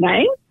see their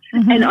name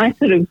and I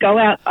sort of go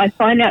out, I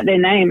find out their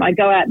name, I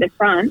go out the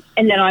front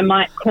and then I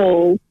might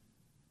call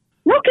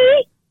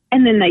Rocky.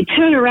 And then they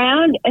turn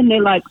around and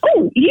they're like,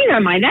 oh, you know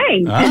my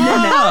name. And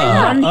then they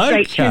run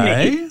straight to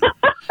me.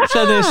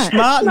 So they're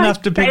smart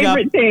enough to pick up.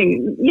 Favourite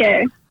thing,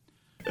 yeah.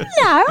 No,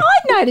 I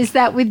noticed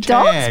that with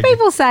dogs. Tag.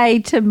 People say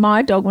to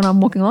my dog when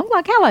I'm walking along,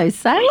 like, hello,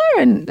 Sailor.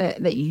 And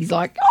he's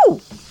like, oh.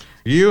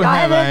 You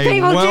have a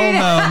people do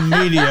well-known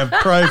media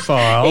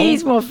profile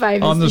He's more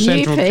famous on the than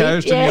you, Central Pete.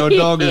 Coast, Yeah, and your he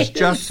dog is is.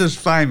 just as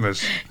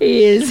famous.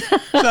 He is.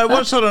 So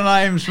what sort of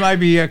names may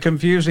be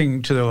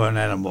confusing to an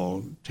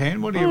animal?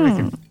 Tan, what do you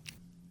reckon?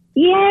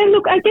 Yeah,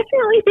 look, I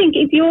definitely think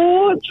if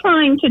you're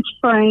trying to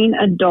train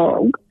a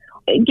dog,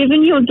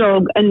 giving your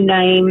dog a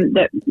name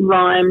that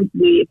rhymes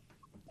with,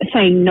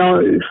 say,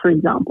 no, for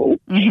example,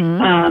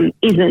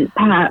 isn't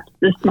perhaps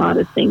the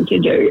smartest thing to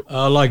do.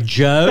 Like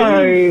Joe?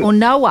 So, Or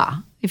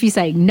Noah. If you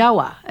say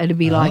Noah, it'd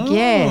be like,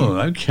 yeah. Oh,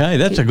 okay.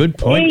 That's a good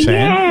point, Tan.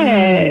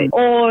 yeah.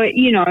 Or,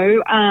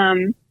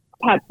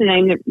 perhaps a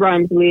name that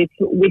rhymes with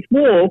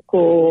walk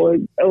or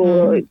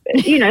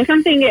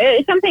something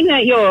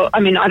that you're, I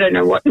don't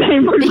know what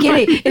name would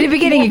It'd be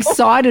getting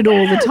excited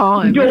all the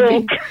time.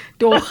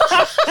 Dork.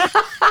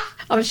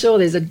 I'm sure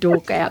there's a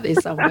dork out there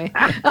somewhere.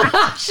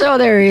 I'm sure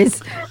there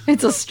is.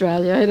 It's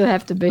Australia. It'll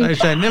have to be. They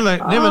say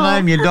never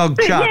name your dog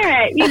Chuck.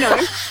 Yeah,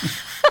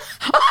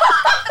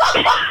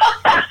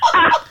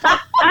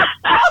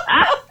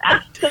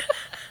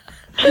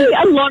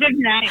 a lot of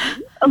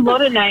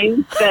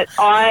names that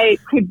I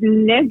could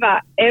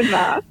never,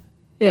 ever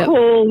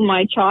call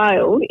my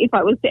child if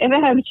I was to ever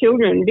have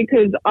children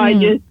because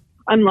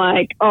I'm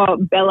like, oh,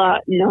 Bella,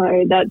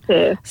 no, that's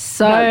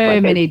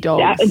many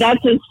dogs.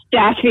 That's a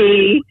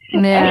staffy.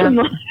 Yeah.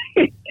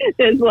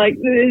 There's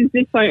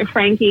this one,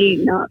 Frankie,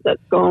 no,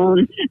 that's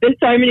gone. There's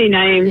so many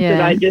names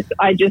that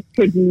I just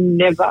could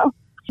never.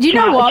 Do you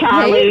know what,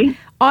 Charlie? Pete?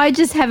 I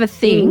just have a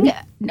thing.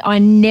 I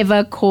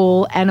never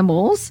call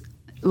animals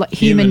like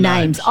human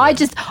names. I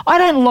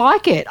don't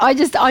like it. I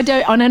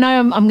don't. And I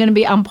know I'm going to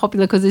be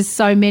unpopular because there's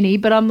so many,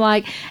 but I'm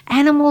like,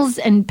 animals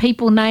and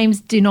people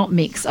names do not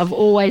mix. I've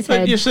always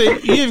had. But you see,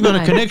 you've got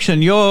a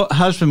connection. Your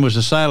husband was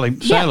a sailor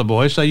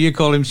boy, so you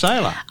call him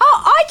Sailor.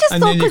 Oh, I just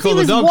And thought then you because he call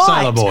the was dog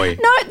white. Sailor Boy.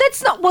 No,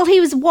 that's not. Well, he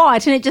was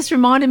white, and it just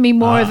reminded me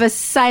more of a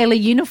sailor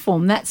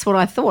uniform. That's what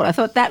I thought. I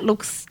thought that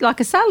looks like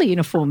a sailor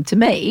uniform to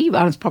me.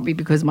 Well, it's probably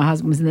because my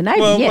husband was in the Navy.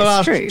 Well, yes,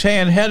 ask true.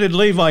 Tan, how did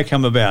Levi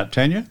come about,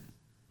 Tanya?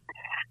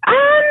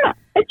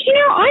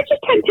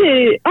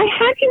 I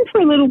had him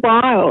for a little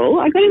while.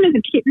 I got him as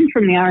a kitten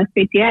from the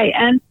RSPCA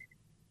and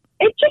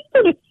it just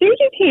sort of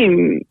suited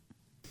him.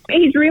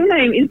 His real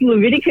name is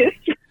Leviticus.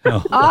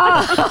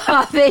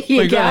 Oh, there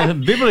you We've got a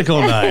go.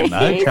 biblical name,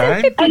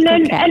 okay. And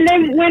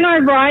then when I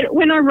write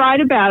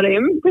about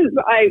him, because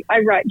I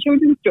write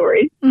children's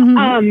stories,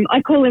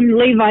 I call him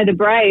Levi the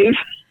Brave.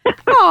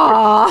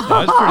 Oh.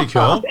 That's pretty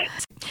cool.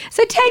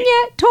 So,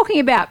 Tanya, talking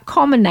about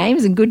common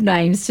names and good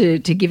names to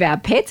give our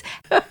pets.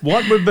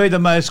 What would be the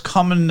most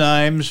common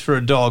names for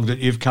a dog that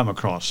you've come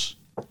across?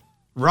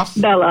 Ruff?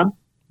 Bella.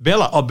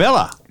 Bella. Oh,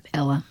 Bella.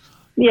 Ella.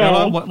 Yeah.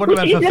 Bella, what about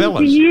Which for is fellas?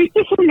 a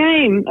beautiful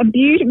name.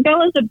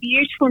 Bella's a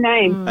beautiful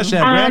name. That's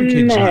our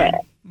grandkids'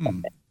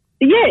 name.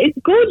 Yeah, it's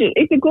gorgeous.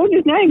 It's a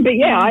gorgeous name. But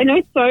yeah, I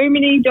know so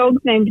many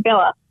dogs named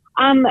Bella.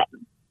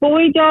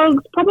 Boy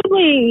dogs,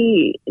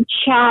 probably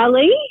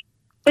Charlie.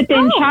 But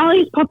then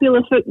Charlie's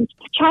popular for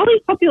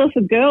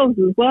girls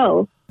as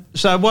well.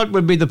 So what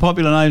would be the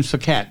popular names for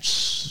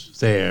cats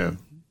there,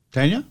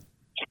 Tanya?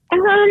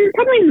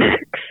 Probably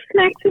Max.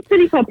 Max is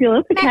pretty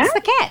popular for Max cats.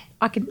 the cat.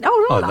 I can.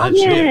 Oh, Oh, right.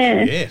 that's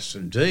yeah. it. Yes,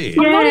 indeed.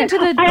 I'm not into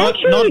the.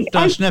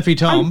 Not Snappy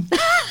Tom.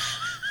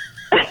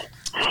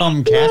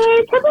 Tom Cat.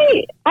 No,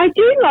 probably. I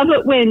do love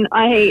it when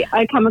I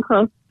come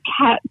across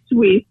cats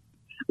with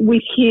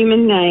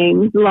human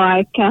names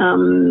like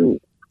there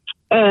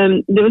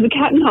was a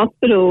cat in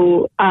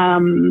hospital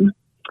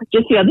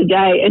just the other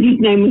day, and his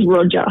name was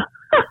Roger.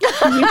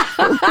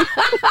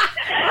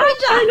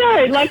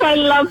 I know, I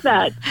love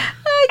that. Okay.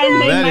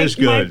 And then That is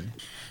good.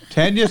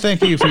 Tanya,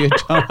 thank you for your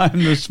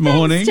time this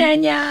morning.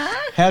 Thanks, Tanya.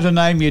 How to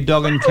name your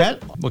dog and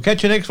cat. We'll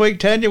catch you next week,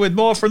 Tanya, with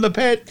more from the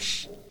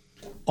pets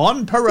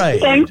on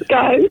Parade. Thanks,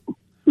 guys.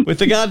 With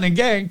the Gardening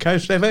Gang,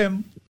 Coast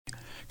FM.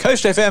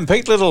 Coast FM,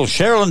 Pete Little,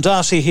 Cheryl and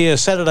Darcy here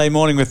Saturday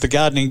morning with the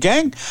Gardening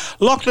Gang.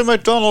 Lachlan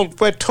McDonald,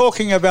 we're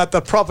talking about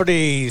the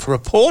property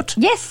report.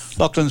 Yes.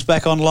 Lachlan's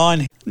back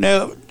online.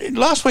 Now,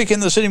 last week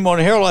in the Sydney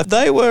Morning Herald,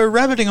 they were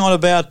rabbiting on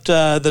about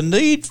the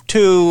need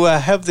to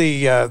have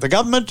the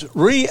government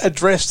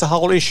readdress the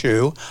whole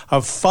issue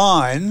of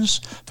fines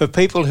for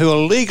people who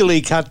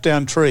illegally cut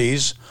down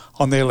trees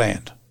on their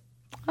land.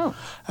 Oh.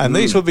 And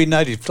these would be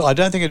native. I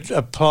don't think it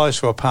applies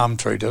to a palm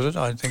tree, does it?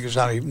 I think it's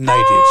only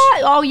natives.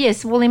 Oh,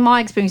 yes. Well, in my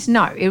experience,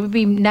 no. It would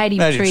be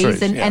native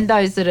trees and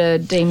those that are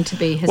deemed to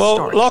be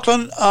historic. Well,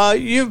 Lachlan,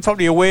 you're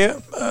probably aware,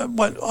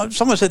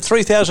 someone said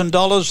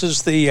 $3,000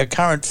 is the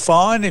current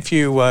fine if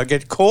you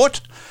get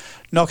caught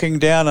knocking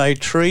down a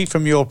tree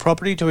from your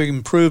property to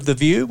improve the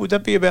view. Would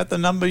that be about the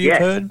number you've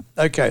heard?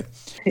 Okay.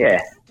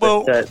 Yeah.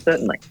 Well,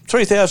 certainly.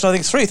 $3,000, I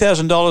think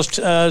 $3,000,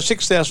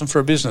 $6,000 for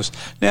a business.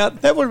 Now,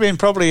 that would have been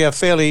probably a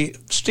fairly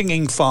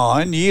stinging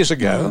fine years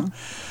ago.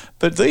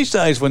 But these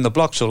days, when the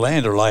blocks of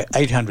land are like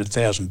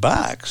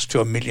 $800,000 to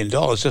 $1 million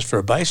just for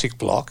a basic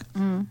block,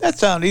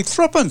 that's only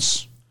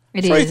threepence.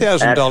 It is.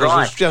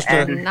 $3,000 is just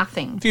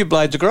nothing. a few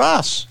blades of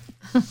grass.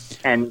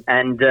 And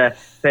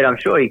Pete, I'm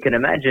sure you can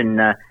imagine,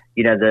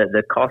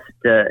 the cost,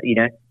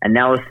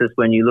 analysis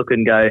when you look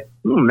and go,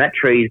 that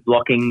tree is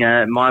blocking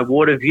my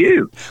water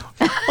view.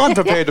 I'm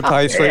prepared to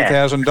pay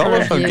 $3,000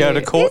 and go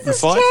to court and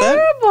fight that.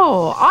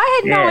 Terrible.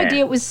 I had no idea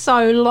it was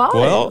so low.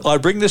 Well, I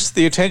bring this to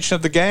the attention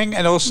of the gang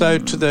and also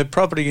to the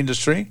property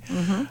industry.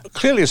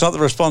 Clearly, it's not the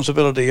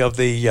responsibility of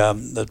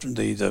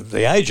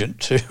the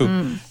agent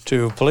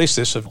to police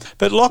this.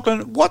 But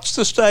Lachlan, what's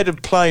the state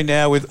of play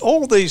now with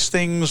all these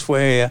things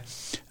where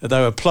they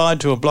were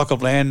applied to a block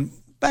of land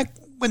back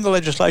when the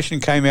legislation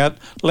came out?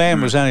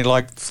 Land was only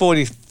like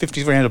 40,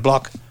 50 rand a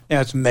block.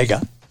 Now it's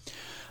mega.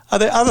 Are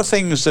there other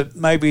things that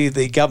maybe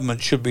the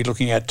government should be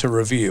looking at to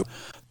review?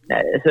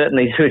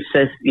 Certainly, it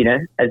says,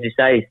 as you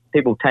say,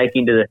 people take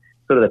into the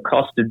sort of the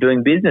cost of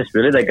doing business,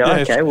 really. They go,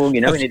 okay, well, we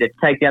need to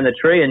take down the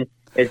tree and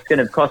it's going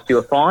to cost you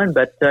a fine,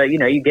 but,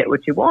 you get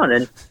what you want.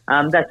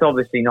 And that's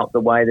obviously not the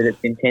way that it's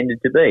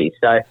intended to be.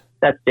 So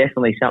that's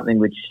definitely something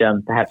which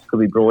perhaps could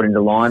be brought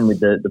into line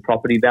with the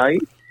property value.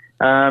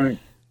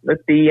 But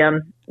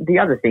the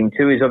other thing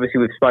too is obviously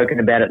we've spoken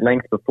about at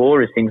length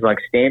before is things like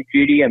stamp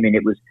duty. I mean,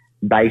 it was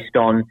based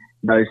on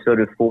those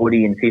sort of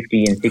 $40,000 and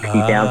 $50,000 and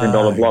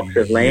 $60,000 blocks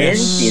of land,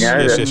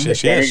 the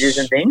percentages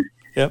and things.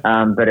 Yep.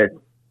 But it's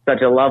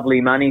such a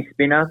lovely money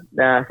spinner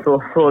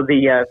for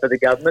the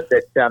government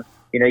that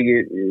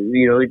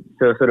you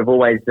sort of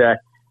always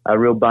a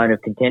real bone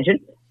of contention.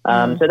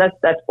 So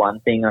that's one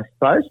thing, I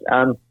suppose.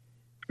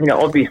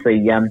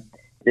 Obviously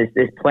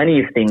there's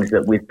plenty of things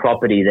that with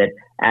property that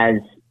as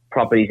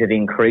properties have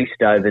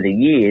increased over the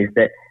years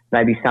that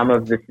maybe some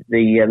of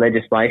the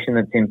legislation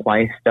that's in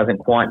place doesn't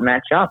quite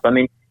match up. I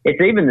mean,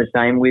 it's even the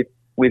same with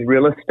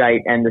real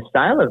estate and the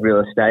sale of real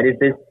estate is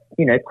there's,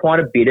 quite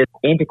a bit of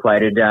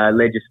antiquated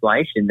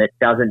legislation that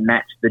doesn't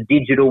match the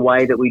digital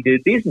way that we do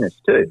business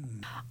too.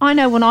 I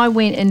know when I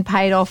went and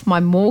paid off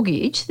my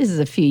mortgage, this is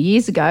a few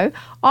years ago,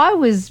 I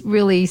was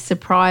really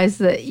surprised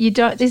that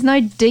there's no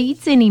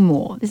deeds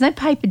anymore. There's no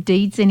paper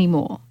deeds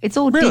anymore. It's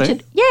all digital.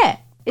 Yeah.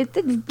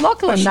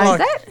 Lachlan knows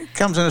that. It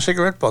comes in a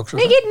cigarette box. You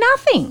get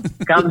nothing.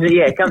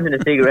 It comes in a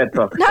cigarette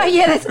box. No,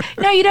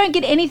 you don't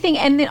get anything.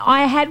 And then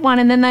I had one,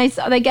 and then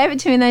they gave it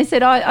to me, and they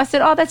said, I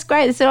said, oh, that's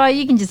great. They said, oh,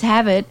 you can just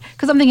have it,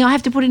 because I'm thinking I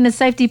have to put it in a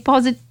safety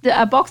deposit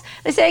box.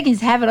 They said, you can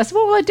just have it. I said,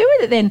 well, what do I do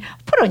with it then?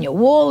 Put it on your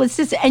wall. It's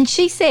just. And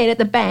she said at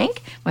the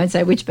bank, I won't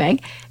say which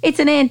bank, it's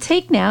an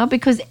antique now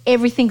because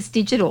everything's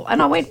digital.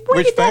 And I went,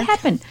 when did that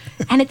happen?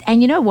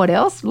 And you know what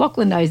else?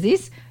 Lachlan knows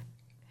this.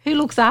 Who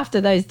looks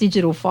after those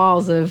digital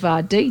files of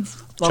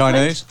deeds?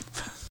 Chinese.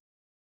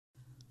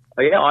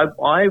 Oh, yeah,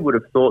 I would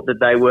have thought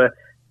that they were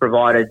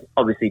provided,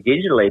 obviously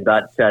digitally,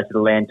 but to the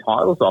Land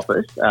Titles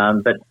Office.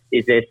 But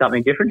is there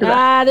something different to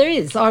that? There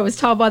is. I was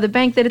told by the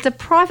bank that it's a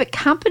private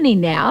company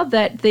now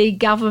that the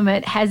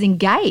government has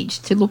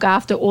engaged to look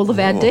after all of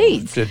our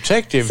deeds.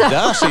 Detective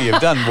Darcy,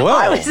 you've done well.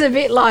 I was a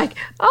bit like,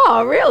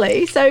 oh,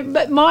 really? So,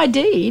 but my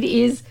deed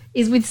is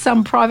with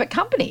some private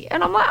company.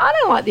 And I'm like, I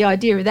don't like the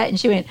idea of that. And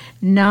she went,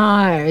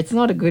 no, it's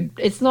not good,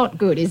 is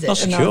it? Not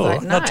secure.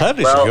 Like, no. Not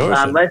totally secure.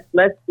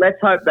 Let's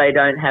hope they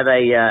don't have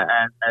a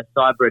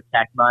cyber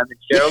attack moment,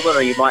 Cheryl,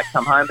 or you might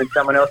come home and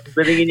someone else is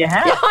living in your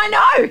house. Yeah, I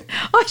know.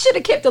 I should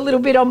have kept a little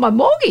bit on my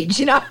mortgage,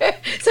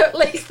 so at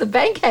least the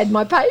bank had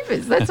my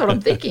papers. That's what I'm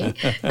thinking.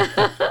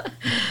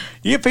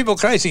 You people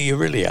crazy, you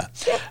really are.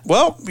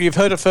 Well, you've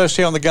heard it first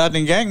here on the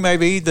Gardening Gang.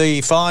 Maybe the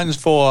fines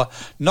for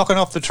knocking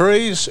off the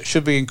trees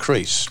should be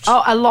increased.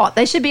 Oh, a lot.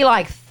 They should be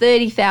like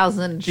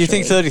 30,000. Do you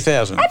think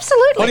 30,000?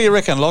 Absolutely. What do you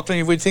reckon, Lachlan?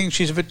 You would think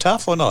she's a bit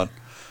tough or not?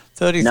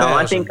 30,000. No,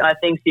 I think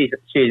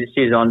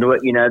she's onto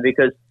it,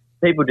 because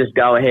people just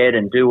go ahead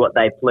and do what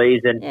they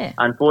please, and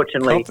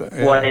unfortunately,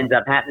 what ends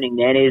up happening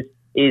then is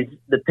is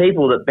the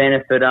people that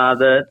benefit are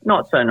the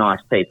not so nice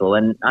people,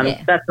 and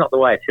that's not the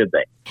way it should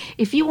be.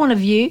 If you want a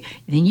view,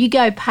 then you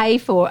go pay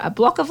for a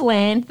block of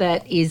land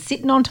that is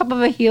sitting on top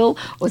of a hill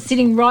or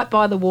sitting right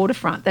by the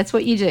waterfront. That's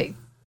what you do.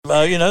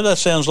 That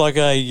sounds like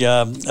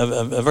a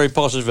very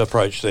positive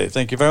approach there.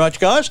 Thank you very much,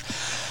 guys.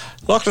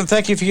 Lachlan,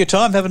 thank you for your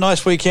time. Have a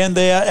nice weekend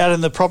there out in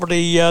the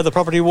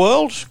property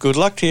world. Good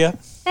luck to you.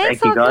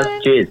 Thank you, guys.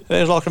 Cheers.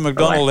 There's Lachlan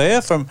McDonald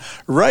there from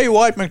Ray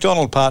White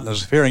McDonald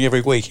Partners, appearing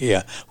every week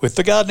here with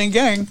the Gardening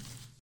Gang.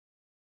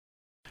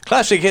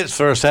 Classic hits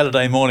for a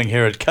Saturday morning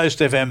here at Coast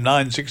FM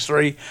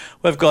 963.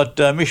 We've got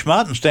Mish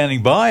Martin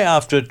standing by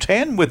after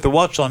 10 with the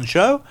What's On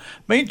show.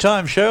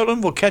 Meantime,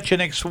 Sheldon, we'll catch you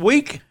next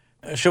week.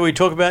 Shall we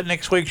talk about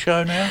next week's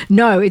show now?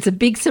 No, it's a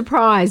big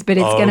surprise, but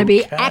it's going to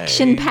be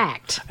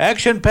action-packed.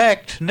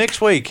 Action-packed next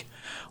week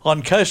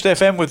on Coast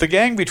FM with the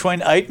gang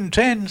between 8 and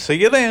 10. See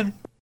you then.